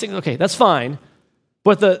do all these things. Okay, that's fine.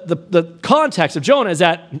 But the context of Jonah is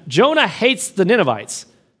that Jonah hates the Ninevites.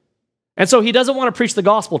 And so he doesn't want to preach the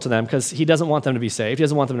gospel to them because he doesn't want them to be saved. He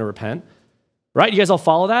doesn't want them to repent. Right? You guys all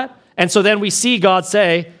follow that? And so then we see God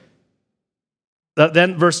say,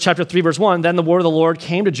 then chapter 3, verse 1, then the word of the Lord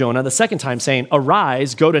came to Jonah the second time saying,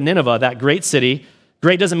 arise, go to Nineveh, that great city.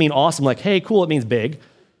 Great doesn't mean awesome, like, hey, cool, it means big.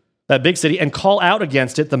 That big city, and call out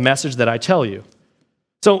against it the message that I tell you.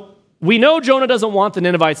 So we know Jonah doesn't want the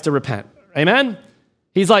Ninevites to repent. Amen?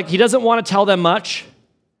 He's like, he doesn't want to tell them much.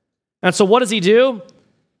 And so what does he do?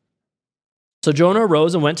 So Jonah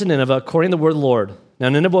arose and went to Nineveh according to the word of the Lord. Now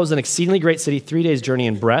Nineveh was an exceedingly great city, 3 days' journey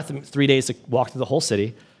in breadth, 3 days to walk through the whole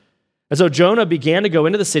city. And so Jonah began to go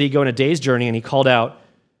into the city, go on a day's journey, and he called out,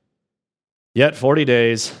 yet 40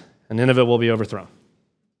 days, and Nineveh will be overthrown.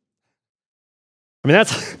 I mean,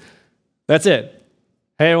 that's it.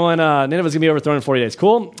 Hey, everyone, Nineveh's going to be overthrown in 40 days.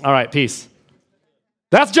 Cool? All right, peace.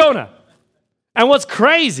 That's Jonah. And what's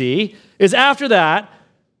crazy is after that,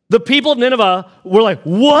 the people of Nineveh were like,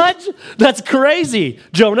 what? That's crazy.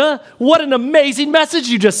 Jonah, what an amazing message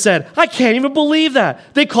you just said. I can't even believe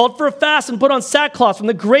that. They called for a fast and put on sackcloth from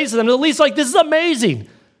the greatest of them to the least. Like, this is amazing.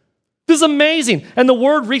 This is amazing. And the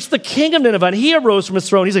word reached the king of Nineveh, and he arose from his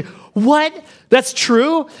throne. He's like, what? That's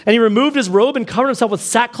true? And he removed his robe and covered himself with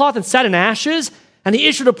sackcloth and sat in ashes. And he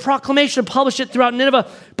issued a proclamation and published it throughout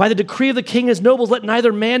Nineveh. By the decree of the king and his nobles, let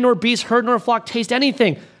neither man nor beast, herd nor flock taste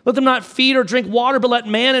anything. Let them not feed or drink water, but let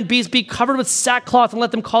man and beast be covered with sackcloth and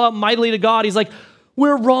let them call out mightily to God. He's like,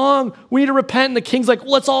 we're wrong. We need to repent. And the king's like,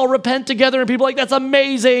 let's all repent together. And people are like, that's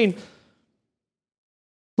amazing.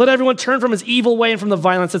 Let everyone turn from his evil way and from the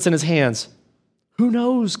violence that's in his hands. Who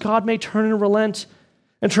knows? God may turn and relent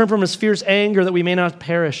and turn from his fierce anger that we may not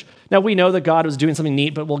perish. Now, we know that God was doing something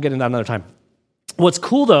neat, but we'll get into that another time. What's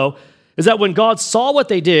cool, though, is that when God saw what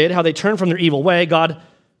they did, how they turned from their evil way, God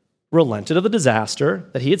relented of the disaster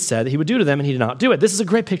that he had said that he would do to them, and he did not do it. This is a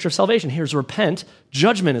great picture of salvation. Here's repent.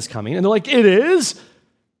 Judgment is coming. And they're like, it is?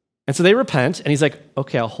 And so they repent, and he's like,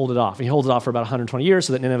 okay, I'll hold it off. And he holds it off for about 120 years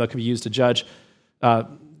so that Nineveh could be used to judge,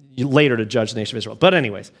 later to judge the nation of Israel. But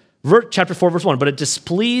anyways, chapter 4, verse 1, but it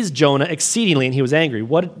displeased Jonah exceedingly, and he was angry.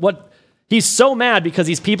 He's so mad because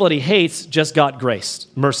these people that he hates just got grace,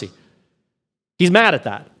 mercy. He's mad at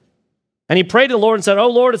that. And he prayed to the Lord and said, oh,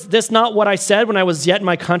 Lord, is this not what I said when I was yet in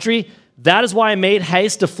my country? That is why I made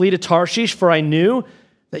haste to flee to Tarshish, for I knew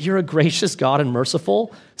that you're a gracious God and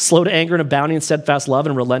merciful, slow to anger and abounding in steadfast love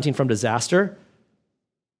and relenting from disaster.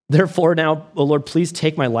 Therefore now, oh Lord, please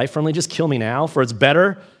take my life from me. Just kill me now, for it's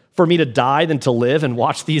better for me to die than to live and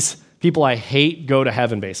watch these people I hate go to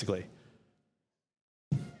heaven, basically.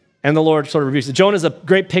 And the Lord sort of rebukes it. Jonah is a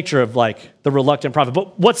great picture of like the reluctant prophet.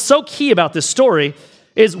 But what's so key about this story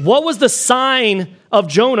is what was the sign of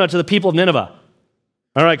Jonah to the people of Nineveh?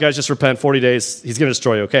 All right, guys, just repent. 40 days. He's going to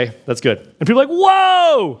destroy you, okay? That's good. And people are like,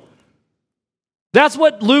 whoa! That's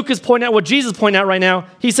what Luke is pointing out, what Jesus is pointing out right now.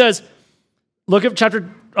 He says, look at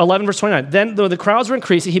chapter 11, verse 29. Then though the crowds were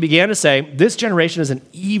increasing, he began to say, this generation is an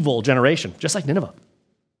evil generation, just like Nineveh.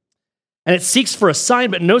 And it seeks for a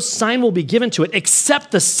sign, but no sign will be given to it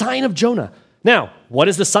except the sign of Jonah. Now, what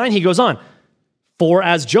is the sign? He goes on. For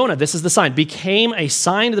as Jonah, this is the sign, became a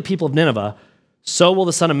sign to the people of Nineveh, so will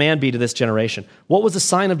the Son of Man be to this generation. What was the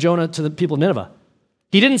sign of Jonah to the people of Nineveh?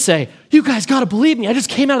 He didn't say, you guys got to believe me. I just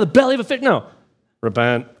came out of the belly of a fish. No.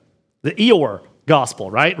 Repent. The Eeyore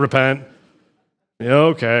gospel, right? Repent. Yeah,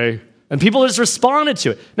 okay. And people just responded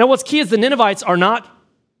to it. Now, what's key is the Ninevites are not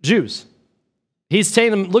Jews. He's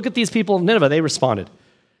saying to them, look at these people of Nineveh. They responded.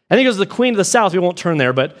 I think it was the queen of the south. We won't turn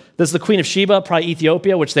there, but this is the queen of Sheba, probably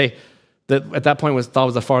Ethiopia, which at that point thought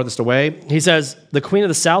was the farthest away. He says, the queen of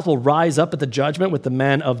the south will rise up at the judgment with the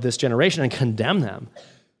men of this generation and condemn them.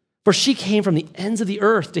 For she came from the ends of the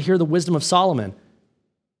earth to hear the wisdom of Solomon.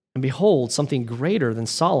 And behold, something greater than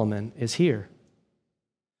Solomon is here.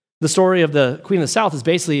 The story of the queen of the south is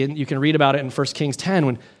basically, and you can read about it in 1 Kings 10,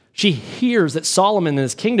 when she hears that Solomon and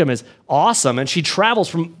his kingdom is awesome, and she travels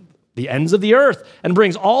from the ends of the earth and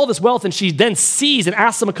brings all this wealth, and she then sees and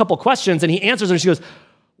asks him a couple questions, and he answers her, and she goes,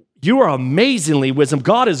 you are amazingly wisdom.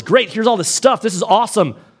 God is great. Here's all this stuff. This is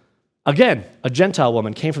awesome. Again, a Gentile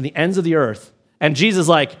woman came from the ends of the earth, and Jesus is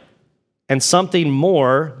like, and something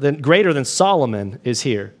greater than Solomon is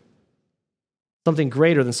here. Something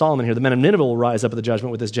greater than Solomon here. The men of Nineveh will rise up at the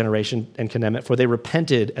judgment with this generation and condemn it, for they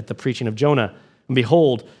repented at the preaching of Jonah. And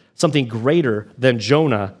behold, something greater than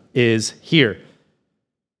Jonah is here.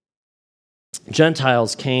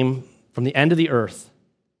 Gentiles came from the end of the earth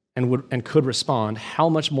and could respond. How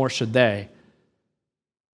much more should they?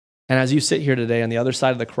 And as you sit here today on the other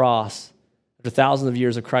side of the cross, after thousands of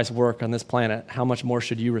years of Christ's work on this planet, how much more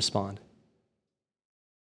should you respond?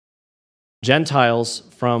 Gentiles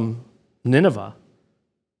from Nineveh,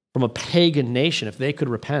 from a pagan nation, if they could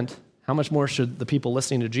repent, how much more should the people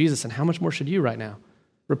listening to Jesus, and how much more should you right now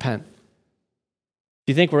repent? If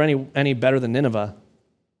you think we're any better than Nineveh,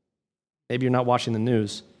 maybe you're not watching the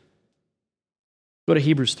news. Go to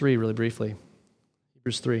Hebrews 3 really briefly.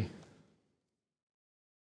 Hebrews 3.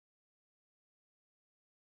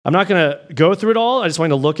 I'm not going to go through it all. I just wanted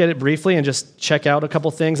to look at it briefly and just check out a couple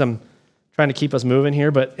things. I'm trying to keep us moving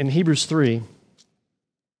here, but in Hebrews 3,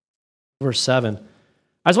 verse 7,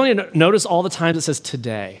 I just want you to notice all the times it says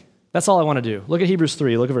today. That's all I want to do. Look at Hebrews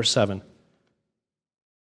 3, look at verse 7.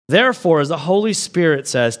 Therefore, as the Holy Spirit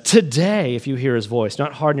says, today, if you hear his voice,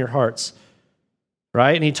 not harden your hearts,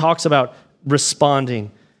 right? And he talks about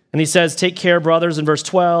responding. And he says, take care, brothers, in verse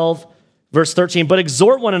 12, verse 13, but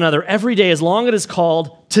exhort one another every day as long as it is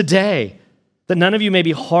called today, that none of you may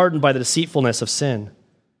be hardened by the deceitfulness of sin.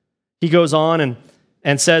 He goes on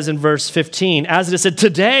and says in verse 15, as it is said,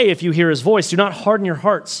 today, if you hear his voice, do not harden your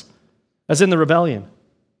hearts, as in the rebellion.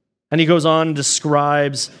 And he goes on and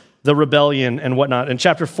describes the rebellion and whatnot. In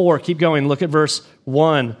chapter 4, keep going, look at verse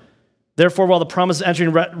 1. Therefore, while the promise of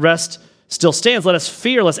entering rest still stands, let us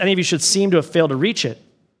fear lest any of you should seem to have failed to reach it.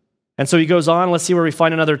 And so he goes on. Let's see where we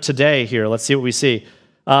find another today here. Let's see what we see.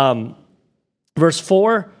 Verse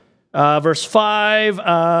 4, verse 5,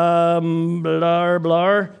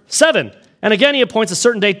 7. And again, he appoints a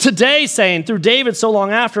certain day today, saying, through David so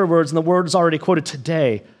long afterwards, and the word is already quoted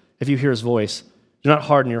today, if you hear his voice, do not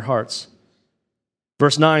harden your hearts.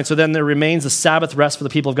 Verse 9, so then there remains a Sabbath rest for the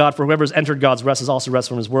people of God, for whoever has entered God's rest has also rest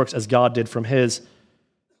from his works, as God did from his.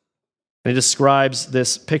 And he describes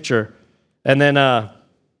this picture. And then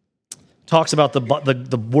talks about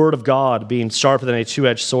the word of God being sharper than a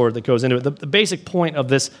two-edged sword that goes into it. The basic point of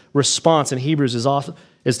this response in Hebrews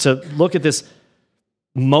is to look at this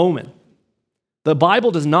moment. The Bible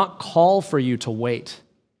does not call for you to wait.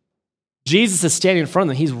 Jesus is standing in front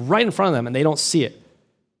of them. He's right in front of them, and they don't see it.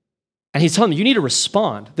 And he's telling them, you need to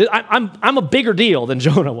respond. I'm a bigger deal than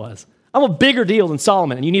Jonah was. I'm a bigger deal than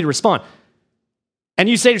Solomon, and you need to respond. And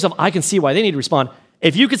you say to yourself, I can see why they need to respond.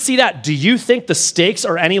 If you could see that, do you think the stakes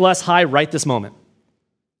are any less high right this moment?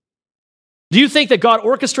 Do you think that God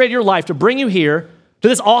orchestrated your life to bring you here, to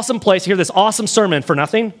this awesome place, to hear this awesome sermon for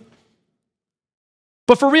nothing?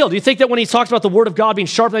 But for real, do you think that when he talks about the word of God being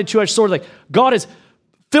sharper than a two-edged sword, like God has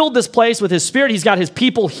filled this place with his spirit, he's got his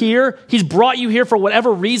people here, he's brought you here for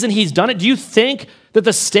whatever reason he's done it, do you think that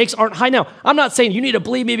the stakes aren't high? Now, I'm not saying you need to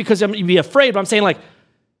believe me because you'd be afraid, but I'm saying like,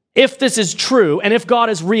 if this is true, and if God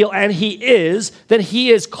is real, and he is, then he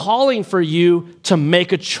is calling for you to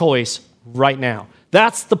make a choice right now.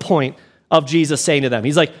 That's the point of Jesus saying to them.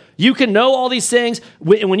 He's like, you can know all these things,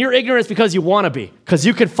 and when you're ignorant, it's because you want to be, because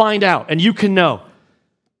you can find out, and you can know.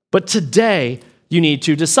 But today, you need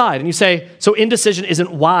to decide. And you say, so indecision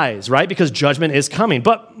isn't wise, right? Because judgment is coming.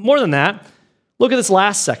 But more than that, look at this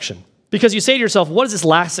last section. Because you say to yourself, what is this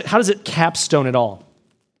last, how does it capstone it all?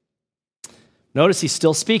 Notice he's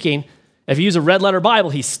still speaking. If you use a red letter Bible,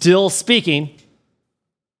 he's still speaking.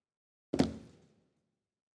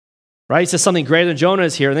 Right? He says something greater than Jonah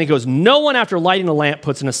is here. And then he goes, no one after lighting a lamp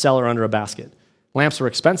puts in a cellar under a basket. Lamps were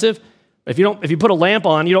expensive. If you put a lamp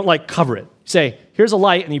on, you don't like cover it. You say, here's a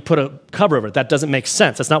light, and you put a cover over it. That doesn't make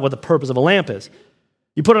sense. That's not what the purpose of a lamp is.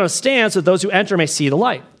 You put it on a stand so that those who enter may see the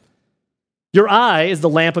light. Your eye is the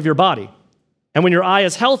lamp of your body. And when your eye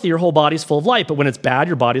is healthy, your whole body is full of light. But when it's bad,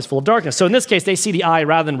 your body is full of darkness. So in this case, they see the eye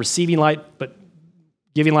rather than receiving light, but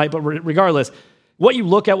giving light. But regardless, what you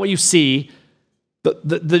look at, what you see,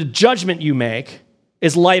 the judgment you make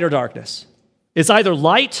is light or darkness. It's either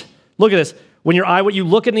light. Look at this. When when you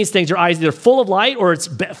look at these things, your eye is either full of light or it's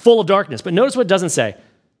full of darkness. But notice what it doesn't say.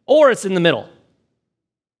 Or it's in the middle.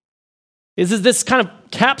 This kind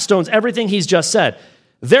of capstones everything he's just said.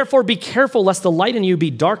 Therefore, be careful lest the light in you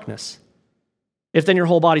be darkness. If then your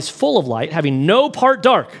whole body's full of light, having no part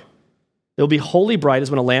dark, it will be wholly bright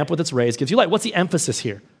as when a lamp with its rays gives you light. What's the emphasis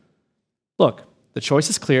here? Look, the choice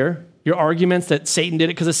is clear. Your arguments that Satan did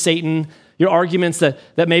it because of Satan, your arguments that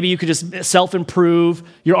maybe you could just self-improve,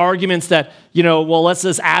 your arguments that, let's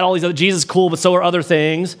just add all these other, Jesus is cool, but so are other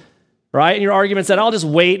things, right? And your arguments that I'll just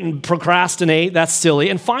wait and procrastinate, that's silly.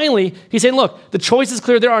 And finally, he's saying, look, the choice is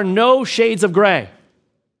clear. There are no shades of gray.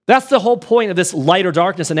 That's the whole point of this light or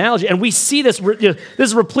darkness analogy. And we see this, this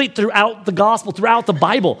is replete throughout the gospel, throughout the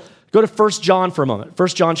Bible. Go to 1 John for a moment. 1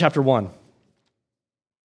 John chapter 1.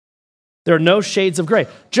 There are no shades of gray.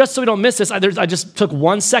 Just so we don't miss this, I just took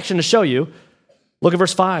one section to show you. Look at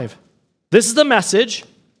verse 5. This is the message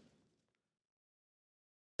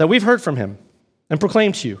that we've heard from him and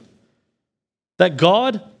proclaimed to you, that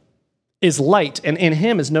God is light and in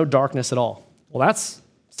him is no darkness at all. Well, that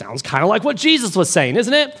sounds kind of like what Jesus was saying,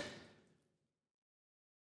 isn't it?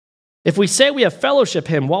 If we say we have fellowship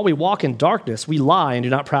him while we walk in darkness, we lie and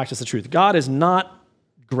do not practice the truth. God is not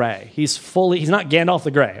gray. He's not Gandalf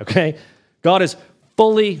the Gray, okay? God is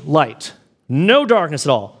fully light. No darkness at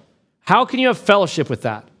all. How can you have fellowship with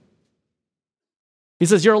that? He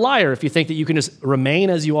says, you're a liar if you think that you can just remain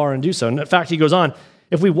as you are and do so. And in fact, he goes on,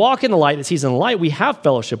 if we walk in the light as he's in the light, we have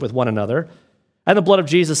fellowship with one another, and the blood of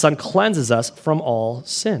Jesus' Son cleanses us from all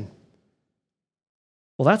sin.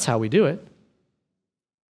 Well, that's how we do it.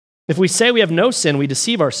 If we say we have no sin, we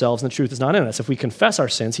deceive ourselves and the truth is not in us. If we confess our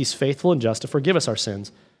sins, he's faithful and just to forgive us our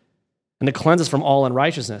sins and to cleanse us from all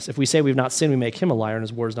unrighteousness. If we say we've not sinned, we make him a liar and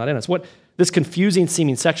his word is not in us. What this confusing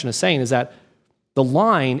seeming section is saying is that the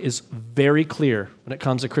line is very clear when it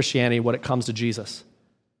comes to Christianity, when it comes to Jesus.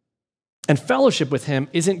 And fellowship with him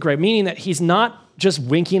isn't great, meaning that he's not just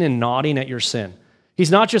winking and nodding at your sin.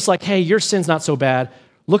 He's not just like, hey, your sin's not so bad.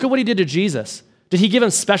 Look at what he did to Jesus. Did he give him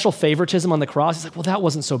special favoritism on the cross? He's like, well, that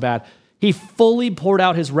wasn't so bad. He fully poured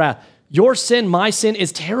out his wrath. Your sin, my sin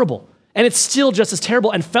is terrible. And it's still just as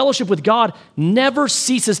terrible. And fellowship with God never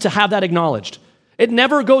ceases to have that acknowledged. It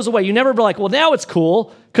never goes away. You never be like, well, now it's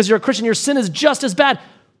cool because you're a Christian. Your sin is just as bad.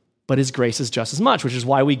 But his grace is just as much, which is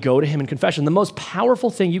why we go to him in confession. The most powerful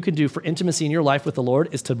thing you can do for intimacy in your life with the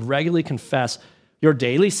Lord is to regularly confess your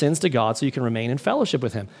daily sins to God so you can remain in fellowship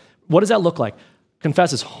with him. What does that look like?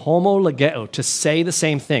 Confess is homologeo, to say the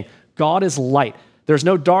same thing. God is light. There's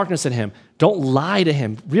no darkness in him. Don't lie to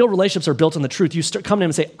him. Real relationships are built on the truth. You come to him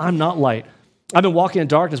and say, I'm not light. I've been walking in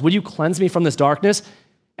darkness. Will you cleanse me from this darkness?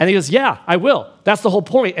 And he goes, yeah, I will. That's the whole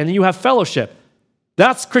point. And then you have fellowship.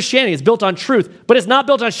 That's Christianity. It's built on truth, but it's not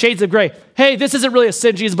built on shades of gray. Hey, this isn't really a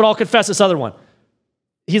sin, Jesus, but I'll confess this other one.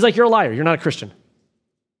 He's like, you're a liar. You're not a Christian.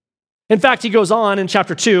 In fact, he goes on in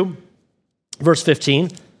chapter 2, verse 15,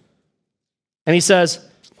 and he says,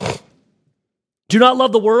 do not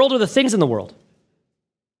love the world or the things in the world.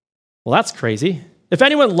 Well, that's crazy. If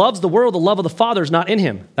anyone loves the world, the love of the Father is not in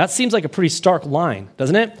him. That seems like a pretty stark line,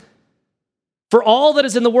 doesn't it? For all that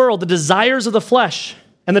is in the world, the desires of the flesh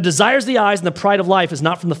and the desires of the eyes and the pride of life is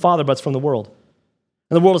not from the Father, but it's from the world.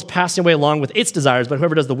 And the world is passing away along with its desires, but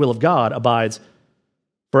whoever does the will of God abides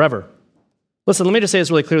forever. Listen, let me just say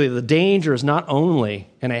this really clearly. The danger is not only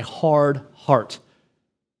in a hard heart,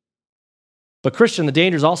 but Christian, the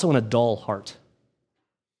danger is also in a dull heart.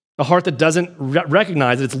 A heart that doesn't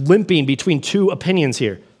recognize that it's limping between two opinions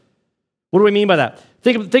here. What do we mean by that?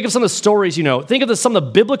 Think of some of the stories you know. Think of some of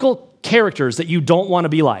the biblical characters that you don't want to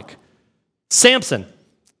be like. Samson,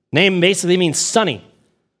 name basically means sunny.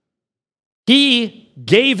 He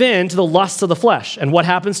gave in to the lusts of the flesh. And what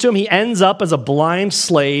happens to him? He ends up as a blind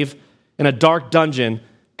slave in a dark dungeon,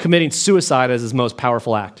 committing suicide as his most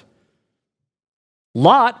powerful act.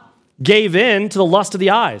 Lot gave in to the lust of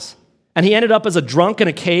the eyes. And he ended up as a drunk in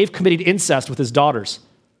a cave committing incest with his daughters.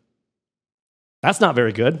 That's not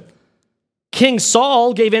very good. King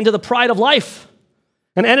Saul gave in to the pride of life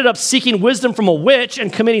and ended up seeking wisdom from a witch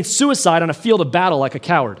and committing suicide on a field of battle like a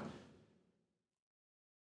coward.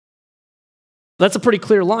 That's a pretty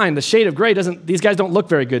clear line. The shade of gray these guys don't look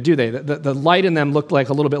very good, do they? The light in them looked like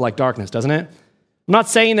a little bit like darkness, doesn't it? I'm not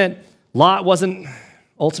saying that Lot wasn't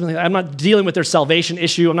ultimately, I'm not dealing with their salvation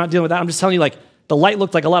issue. I'm not dealing with that. I'm just telling you, like, the light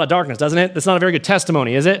looked like a lot of darkness, doesn't it? That's not a very good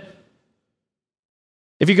testimony, is it?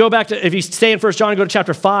 If you stay in 1 John and go to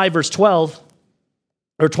chapter 5, verse 12,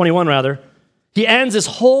 or 21 rather, he ends this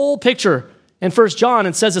whole picture in 1 John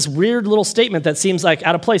and says this weird little statement that seems like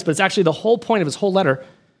out of place, but it's actually the whole point of his whole letter.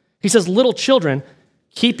 He says, little children,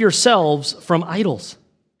 keep yourselves from idols.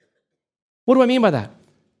 What do I mean by that?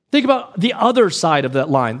 Think about the other side of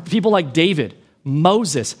that line. People like David,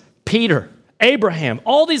 Moses, Peter, Abraham,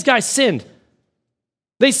 all these guys sinned.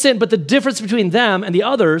 They sinned, but the difference between them and the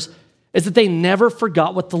others is that they never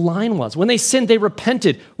forgot what the line was. When they sinned, they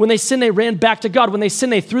repented. When they sinned, they ran back to God. When they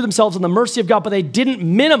sinned, they threw themselves on the mercy of God, but they didn't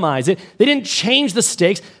minimize it. They didn't change the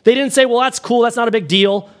stakes. They didn't say, well, that's cool, that's not a big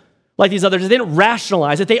deal, like these others. They didn't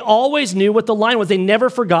rationalize it. They always knew what the line was. They never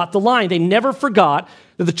forgot the line. They never forgot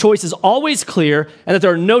that the choice is always clear and that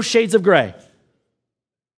there are no shades of gray.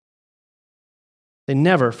 They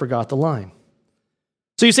never forgot the line.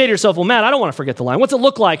 So you say to yourself, well, Matt, I don't want to forget the line. What's it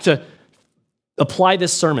look like to apply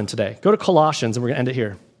this sermon today? Go to Colossians, and we're going to end it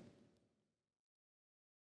here.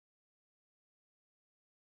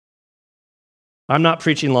 I'm not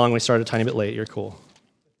preaching long. We started a tiny bit late. You're cool.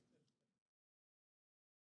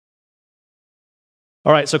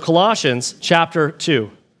 All right, so Colossians chapter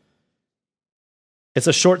 2. It's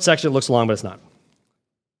a short section. It looks long, but it's not.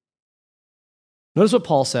 Notice what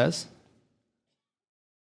Paul says.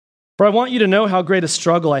 For I want you to know how great a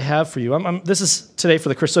struggle I have for you. This is today for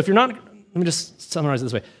the Christian. So if you're not, let me just summarize it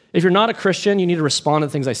this way. If you're not a Christian, you need to respond to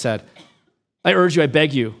the things I said. I urge you, I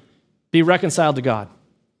beg you, be reconciled to God.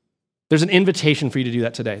 There's an invitation for you to do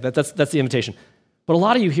that today. That's the invitation. But a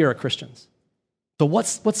lot of you here are Christians. So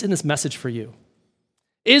what's in this message for you?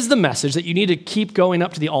 Is the message that you need to keep going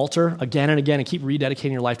up to the altar again and again and keep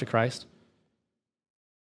rededicating your life to Christ?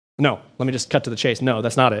 No, let me just cut to the chase. No,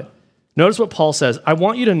 that's not it. Notice what Paul says. I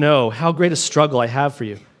want you to know how great a struggle I have for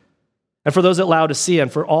you. And for those at Laodicea,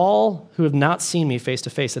 and for all who have not seen me face to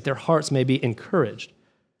face, that their hearts may be encouraged,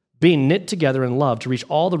 being knit together in love to reach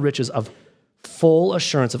all the riches of full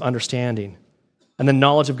assurance of understanding and the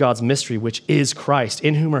knowledge of God's mystery, which is Christ,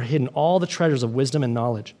 in whom are hidden all the treasures of wisdom and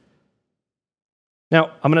knowledge.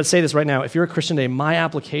 Now, I'm going to say this right now. If you're a Christian today, my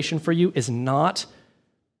application for you is not,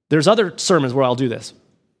 there's other sermons where I'll do this.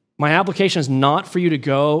 My application is not for you to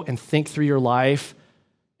go and think through your life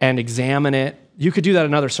and examine it. You could do that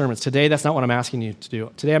in other sermons. Today, that's not what I'm asking you to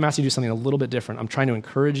do. Today, I'm asking you to do something a little bit different. I'm trying to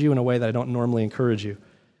encourage you in a way that I don't normally encourage you.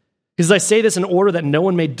 Because I say this in order that no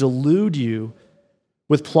one may delude you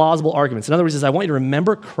with plausible arguments. In other words, I want you to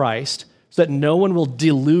remember Christ so that no one will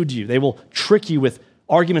delude you. They will trick you with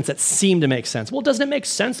arguments that seem to make sense. Well, doesn't it make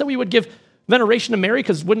sense that we would give veneration to Mary?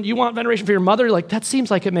 Because wouldn't you want veneration for your mother? Like, that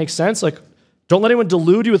seems like it makes sense. Like, don't let anyone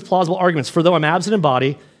delude you with plausible arguments. For though I'm absent in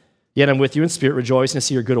body, yet I'm with you in spirit, rejoicing to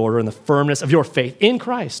see your good order and the firmness of your faith in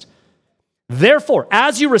Christ. Therefore,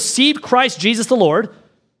 as you receive Christ Jesus the Lord,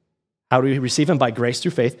 how do we receive him? By grace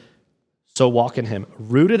through faith. So walk in him,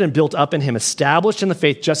 rooted and built up in him, established in the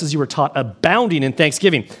faith just as you were taught, abounding in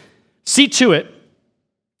thanksgiving. See to it,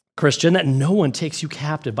 Christian, that no one takes you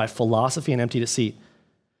captive by philosophy and empty deceit,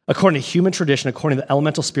 according to human tradition, according to the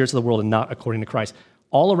elemental spirits of the world, and not according to Christ.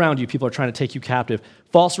 All around you, people are trying to take you captive.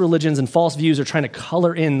 False religions and false views are trying to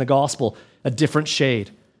color in the gospel a different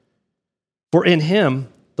shade. For in him,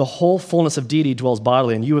 the whole fullness of deity dwells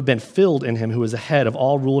bodily, and you have been filled in him who is the head of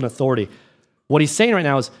all rule and authority. What he's saying right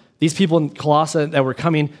now is these people in Colossae that were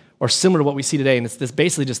coming are similar to what we see today, and it's this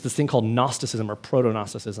basically just this thing called Gnosticism or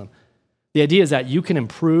proto-Gnosticism. The idea is that you can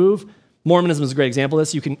improve. Mormonism is a great example of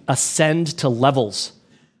this. You can ascend to levels.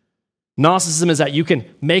 Gnosticism is that you can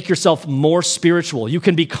make yourself more spiritual. You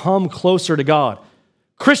can become closer to God.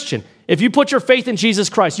 Christian, if you put your faith in Jesus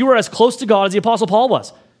Christ, you are as close to God as the Apostle Paul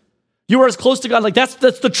was. You are as close to God. Like that's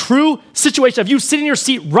the true situation of you sitting in your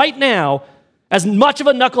seat right now as much of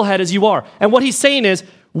a knucklehead as you are. And what he's saying is,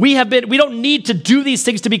 we don't need to do these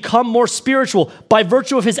things to become more spiritual. By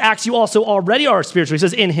virtue of his acts, you also already are spiritual. He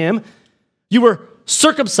says, in him, you were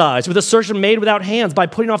circumcised with a circumcision made without hands by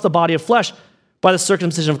putting off the body of flesh by the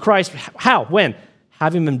circumcision of Christ. How? When?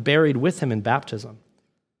 Having been buried with him in baptism,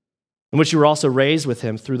 in which you were also raised with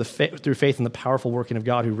him through faith in the powerful working of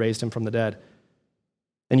God who raised him from the dead.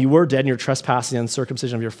 And you were dead in your trespasses and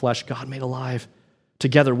uncircumcision of your flesh, God made alive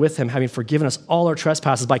together with him, having forgiven us all our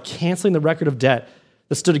trespasses by canceling the record of debt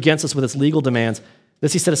that stood against us with its legal demands.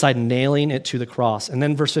 This he set aside, nailing it to the cross. And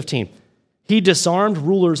then verse 15, he disarmed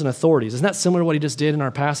rulers and authorities. Isn't that similar to what he just did in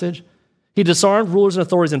our passage? He disarmed rulers and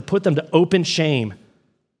authorities and put them to open shame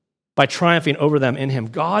by triumphing over them in him.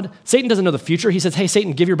 Satan doesn't know the future. He says, hey,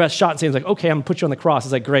 Satan, give your best shot. And Satan's like, okay, I'm going to put you on the cross.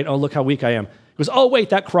 He's like, great. Oh, look how weak I am. He goes, oh, wait,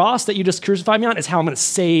 that cross that you just crucified me on is how I'm going to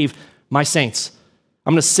save my saints.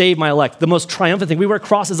 I'm going to save my elect. The most triumphant thing. We wear a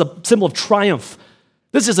cross as a symbol of triumph.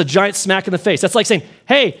 This is a giant smack in the face. That's like saying,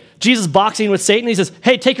 hey, Jesus boxing with Satan. He says,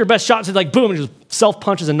 hey, take your best shot. And he's like, boom, and just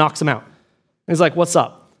self-punches and knocks him out. And he's like, what's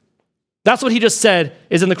up? That's what he just said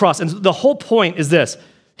is in the cross. And the whole point is this.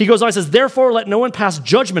 He goes on and says, therefore, let no one pass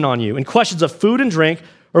judgment on you in questions of food and drink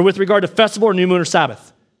or with regard to festival or new moon or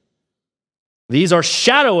Sabbath. These are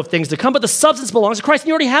shadow of things to come, but the substance belongs to Christ, and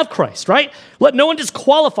you already have Christ, right? Let no one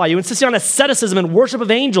disqualify you, insisting on asceticism and worship of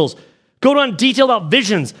angels, going on detail about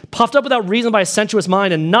visions, puffed up without reason by a sensuous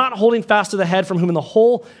mind, and not holding fast to the head, from whom the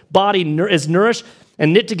whole body is nourished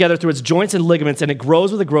and knit together through its joints and ligaments, and it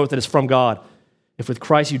grows with a growth that is from God. If with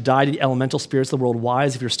Christ you died to the elemental spirits of the world, why,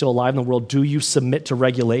 if you're still alive in the world, do you submit to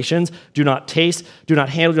regulations? Do not taste, do not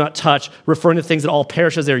handle, do not touch, referring to things that all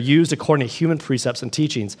perish as they're used according to human precepts and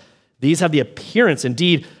teachings. These have the appearance,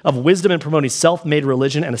 indeed, of wisdom in promoting self-made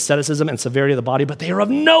religion and asceticism and severity of the body, but they are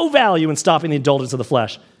of no value in stopping the indulgence of the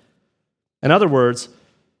flesh. In other words,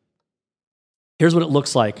 here's what it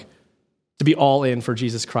looks like to be all in for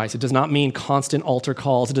Jesus Christ. It does not mean constant altar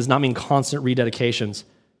calls. It does not mean constant rededications.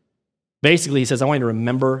 Basically, he says, I want you to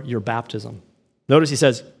remember your baptism. Notice he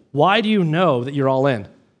says, why do you know that you're all in?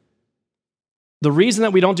 The reason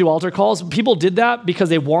that we don't do altar calls, people did that because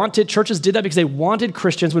churches did that because they wanted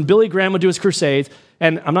Christians. When Billy Graham would do his crusades,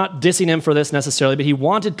 and I'm not dissing him for this necessarily, but he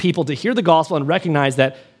wanted people to hear the gospel and recognize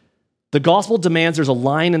that the gospel demands there's a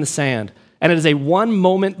line in the sand, and it is a one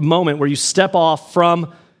moment where you step off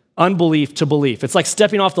from unbelief to belief. It's like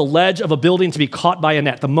stepping off the ledge of a building to be caught by a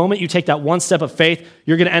net. The moment you take that one step of faith,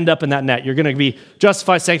 you're going to end up in that net. You're going to be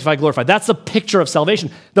justified, sanctified, glorified. That's the picture of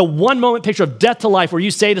salvation. The one moment picture of death to life where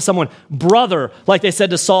you say to someone, brother, like they said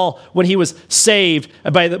to Saul when he was saved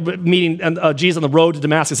by meeting Jesus on the road to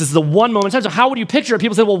Damascus. This is the one moment in time. So how would you picture it?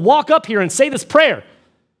 People say, well, walk up here and say this prayer.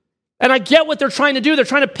 And I get what they're trying to do. They're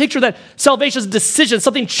trying to picture that salvation is a decision.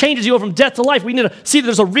 Something changes you from death to life. We need to see that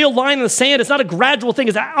there's a real line in the sand. It's not a gradual thing.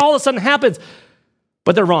 It's that all of a sudden happens.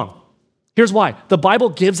 But they're wrong. Here's why. The Bible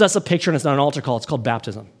gives us a picture, and it's not an altar call. It's called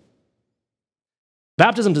baptism.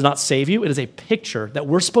 Baptism does not save you. It is a picture that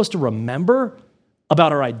we're supposed to remember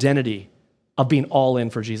about our identity of being all in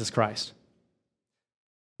for Jesus Christ.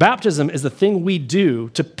 Baptism is the thing we do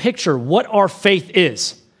to picture what our faith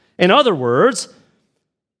is. In other words,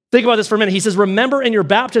 think about this for a minute. He says, remember in your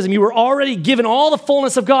baptism, you were already given all the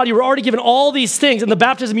fullness of God. You were already given all these things. In the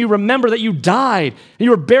baptism, you remember that you died and you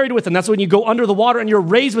were buried with him. That's when you go under the water and you're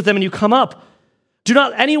raised with him and you come up. Do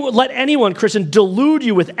not let anyone, Christian, delude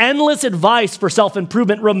you with endless advice for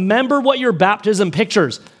self-improvement. Remember what your baptism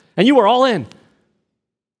pictures, and you are all in.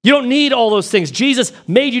 You don't need all those things. Jesus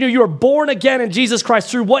made you new. You are born again in Jesus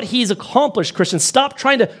Christ through what he's accomplished, Christian. Stop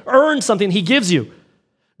trying to earn something he gives you.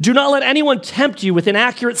 Do not let anyone tempt you with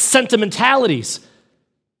inaccurate sentimentalities.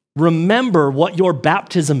 Remember what your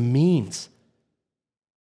baptism means.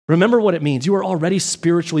 Remember what it means. You are already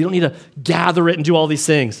spiritual. You don't need to gather it and do all these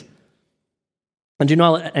things. And do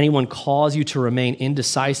not let anyone cause you to remain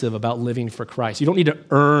indecisive about living for Christ. You don't need to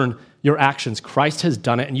earn your actions. Christ has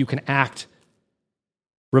done it, and you can act.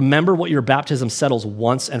 Remember what your baptism settles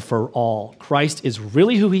once and for all. Christ is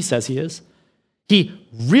really who he says he is. He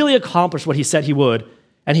really accomplished what he said he would,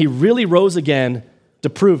 and he really rose again to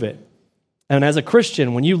prove it. And as a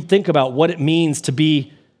Christian, when you think about what it means to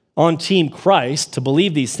be on Team Christ, to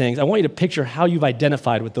believe these things, I want you to picture how you've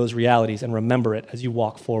identified with those realities and remember it as you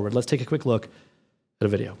walk forward. Let's take a quick look at a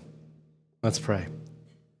video. Let's pray.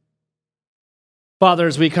 Father,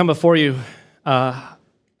 as we come before you, I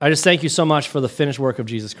just thank you so much for the finished work of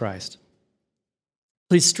Jesus Christ.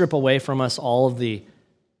 Please strip away from us all of the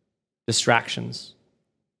distractions,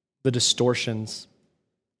 the distortions,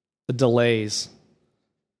 the delays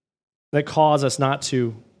that cause us not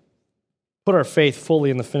to put our faith fully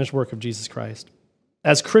in the finished work of Jesus Christ.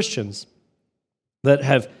 As Christians that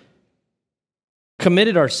have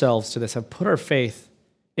committed ourselves to this, have put our faith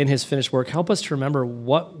in his finished work, help us to remember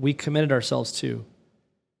what we committed ourselves to.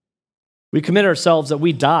 We committed ourselves that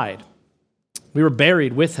we died. We were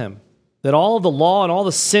buried with him. That all of the law and all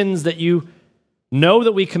the sins that you know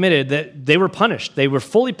that we committed, that they were punished. They were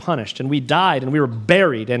fully punished, and we died, and we were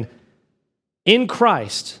buried. And in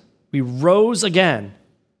Christ, we rose again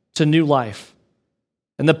to new life.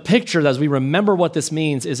 And the picture, as we remember what this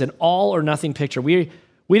means, is an all or nothing picture. We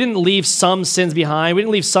didn't leave some sins behind. We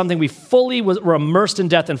didn't leave something. We fully were immersed in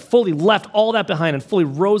death and fully left all that behind and fully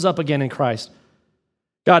rose up again in Christ.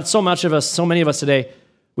 God, so many of us today,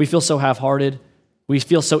 we feel so half-hearted. We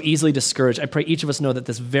feel so easily discouraged. I pray each of us know that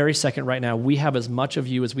this very second right now, we have as much of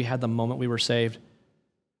you as we had the moment we were saved.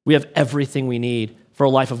 We have everything we need for a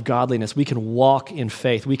life of godliness. We can walk in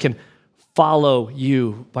faith. We can follow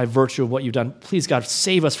you by virtue of what you've done. Please, God,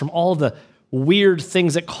 save us from all of the weird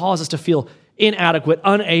things that cause us to feel inadequate,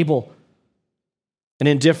 unable, and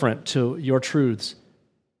indifferent to your truths.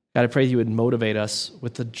 God, I pray that you would motivate us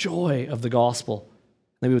with the joy of the gospel,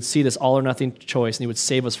 that we would see this all or nothing choice, and you would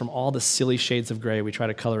save us from all the silly shades of gray we try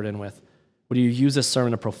to color it in with. Would you use this sermon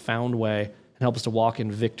in a profound way and help us to walk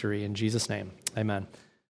in victory in Jesus' name? Amen.